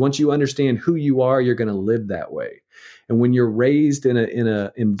 Because once you understand who you are, you're going to live that way. And when you're raised in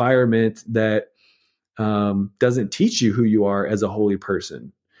a environment that doesn't teach you who you are as a holy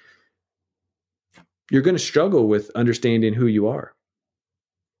person, you're going to struggle with understanding who you are.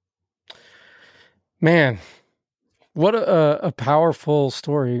 Man, what a powerful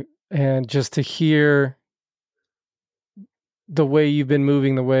story. And just to hear the way you've been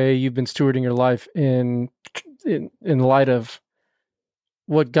moving, the way you've been stewarding your life in light of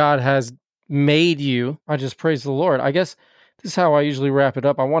what God has made you, I just praise the Lord. I guess this is how I usually wrap it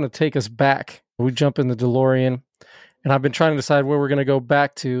up. I want to take us back. We jump in the DeLorean, and I've been trying to decide where we're going to go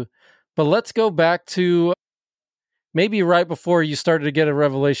back to. But let's go back to maybe right before you started to get a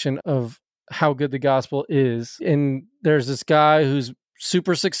revelation of how good the gospel is. And there's this guy who's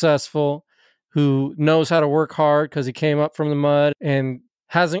super successful, who knows how to work hard because he came up from the mud and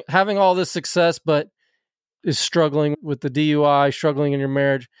having all this success, but is struggling with the DUI, struggling in your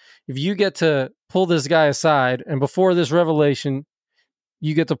marriage. If you get to pull this guy aside, and before this revelation,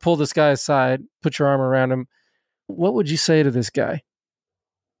 you get to pull this guy aside, put your arm around him, what would you say to this guy?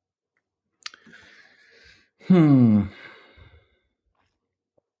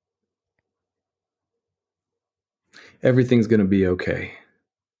 Everything's going to be okay.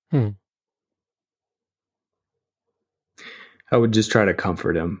 I would just try to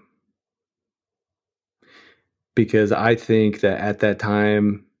comfort him. Because I think that at that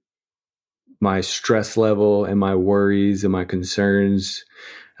time, my stress level and my worries and my concerns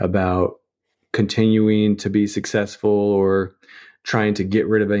about continuing to be successful or trying to get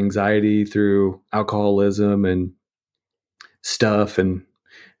rid of anxiety through alcoholism and stuff and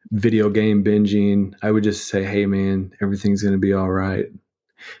video game binging, I would just say, hey man, everything's going to be all right.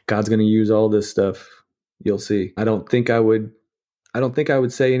 God's going to use all this stuff. You'll see. I don't think I would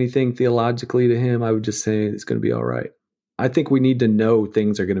say anything theologically to him. I would just say it's going to be all right. I think we need to know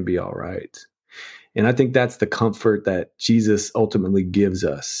things are going to be all right. And I think that's the comfort that Jesus ultimately gives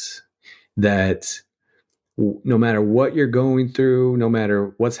us, that no matter what you're going through, no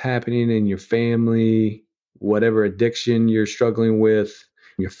matter what's happening in your family, whatever addiction you're struggling with,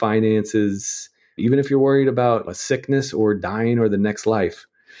 your finances, even if you're worried about a sickness or dying or the next life,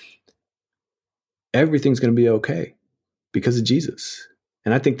 everything's going to be okay because of Jesus.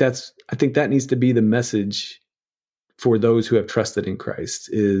 And I think that needs to be the message for those who have trusted in Christ,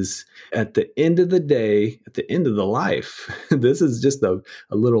 is at the end of the day, at the end of the life, this is just a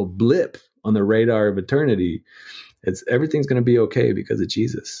little blip on the radar of eternity. Everything's going to be okay because of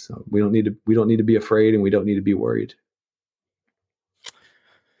Jesus. So we don't need to be afraid, and we don't need to be worried.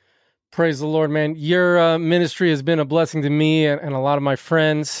 Praise the Lord, man. Your ministry has been a blessing to me and a lot of my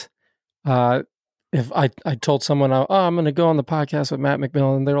friends. If I told someone, I'm going to go on the podcast with Matt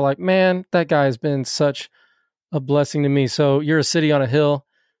McMillen, and they were like, man, that guy has been such a blessing to me. So you're a city on a hill.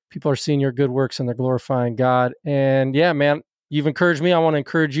 People are seeing your good works and they're glorifying God. And yeah, man, you've encouraged me. I want to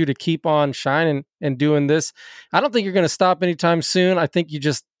encourage you to keep on shining and doing this. I don't think you're going to stop anytime soon. I think you're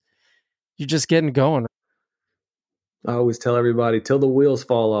just getting going. I always tell everybody, till the wheels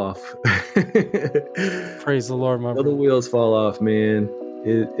fall off. Praise the Lord, my brother. Till the wheels fall off, man.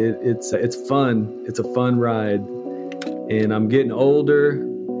 It's fun. It's a fun ride. And I'm getting older.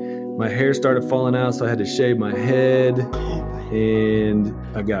 My hair started falling out, so I had to shave my head. And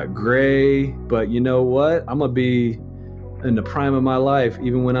I got gray. But you know what? I'm going to be in the prime of my life.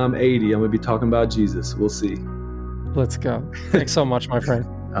 Even when I'm 80, I'm going to be talking about Jesus. We'll see. Let's go. Thanks so much, my friend.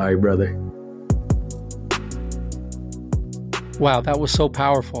 All right, brother. Wow, that was so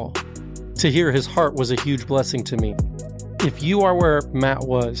powerful. To hear his heart was a huge blessing to me. If you are where Matt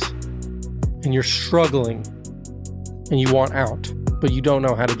was and you're struggling and you want out, but you don't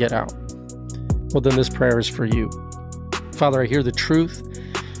know how to get out, well, then this prayer is for you. Father, I hear the truth.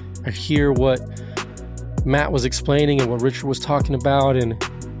 I hear what Matt was explaining and what Richard was talking about, and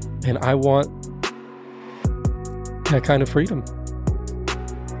I want that kind of freedom.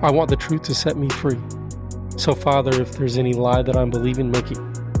 I want the truth to set me free. So, Father, if there's any lie that I'm believing, make it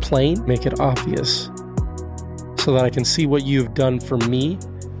plain, make it obvious, so that I can see what you've done for me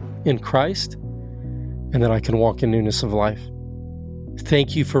in Christ, and that I can walk in newness of life.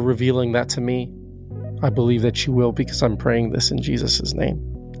 Thank you for revealing that to me. I believe that you will, because I'm praying this in Jesus' name.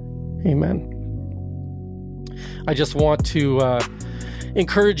 Amen. I just want to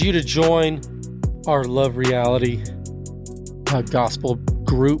encourage you to join our Love Reality gospel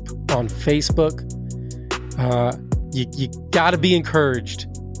group on Facebook. You got to be encouraged.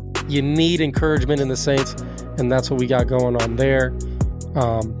 You need encouragement in the saints, and that's what we got going on there.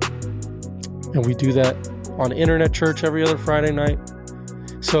 And we do that on Internet Church every other Friday night.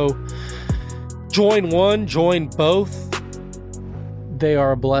 So join one, join both. They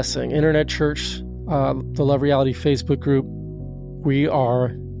are a blessing. Internet Church, the Love Reality Facebook group, we are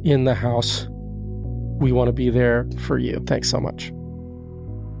in the house. We want to be there for you. Thanks so much.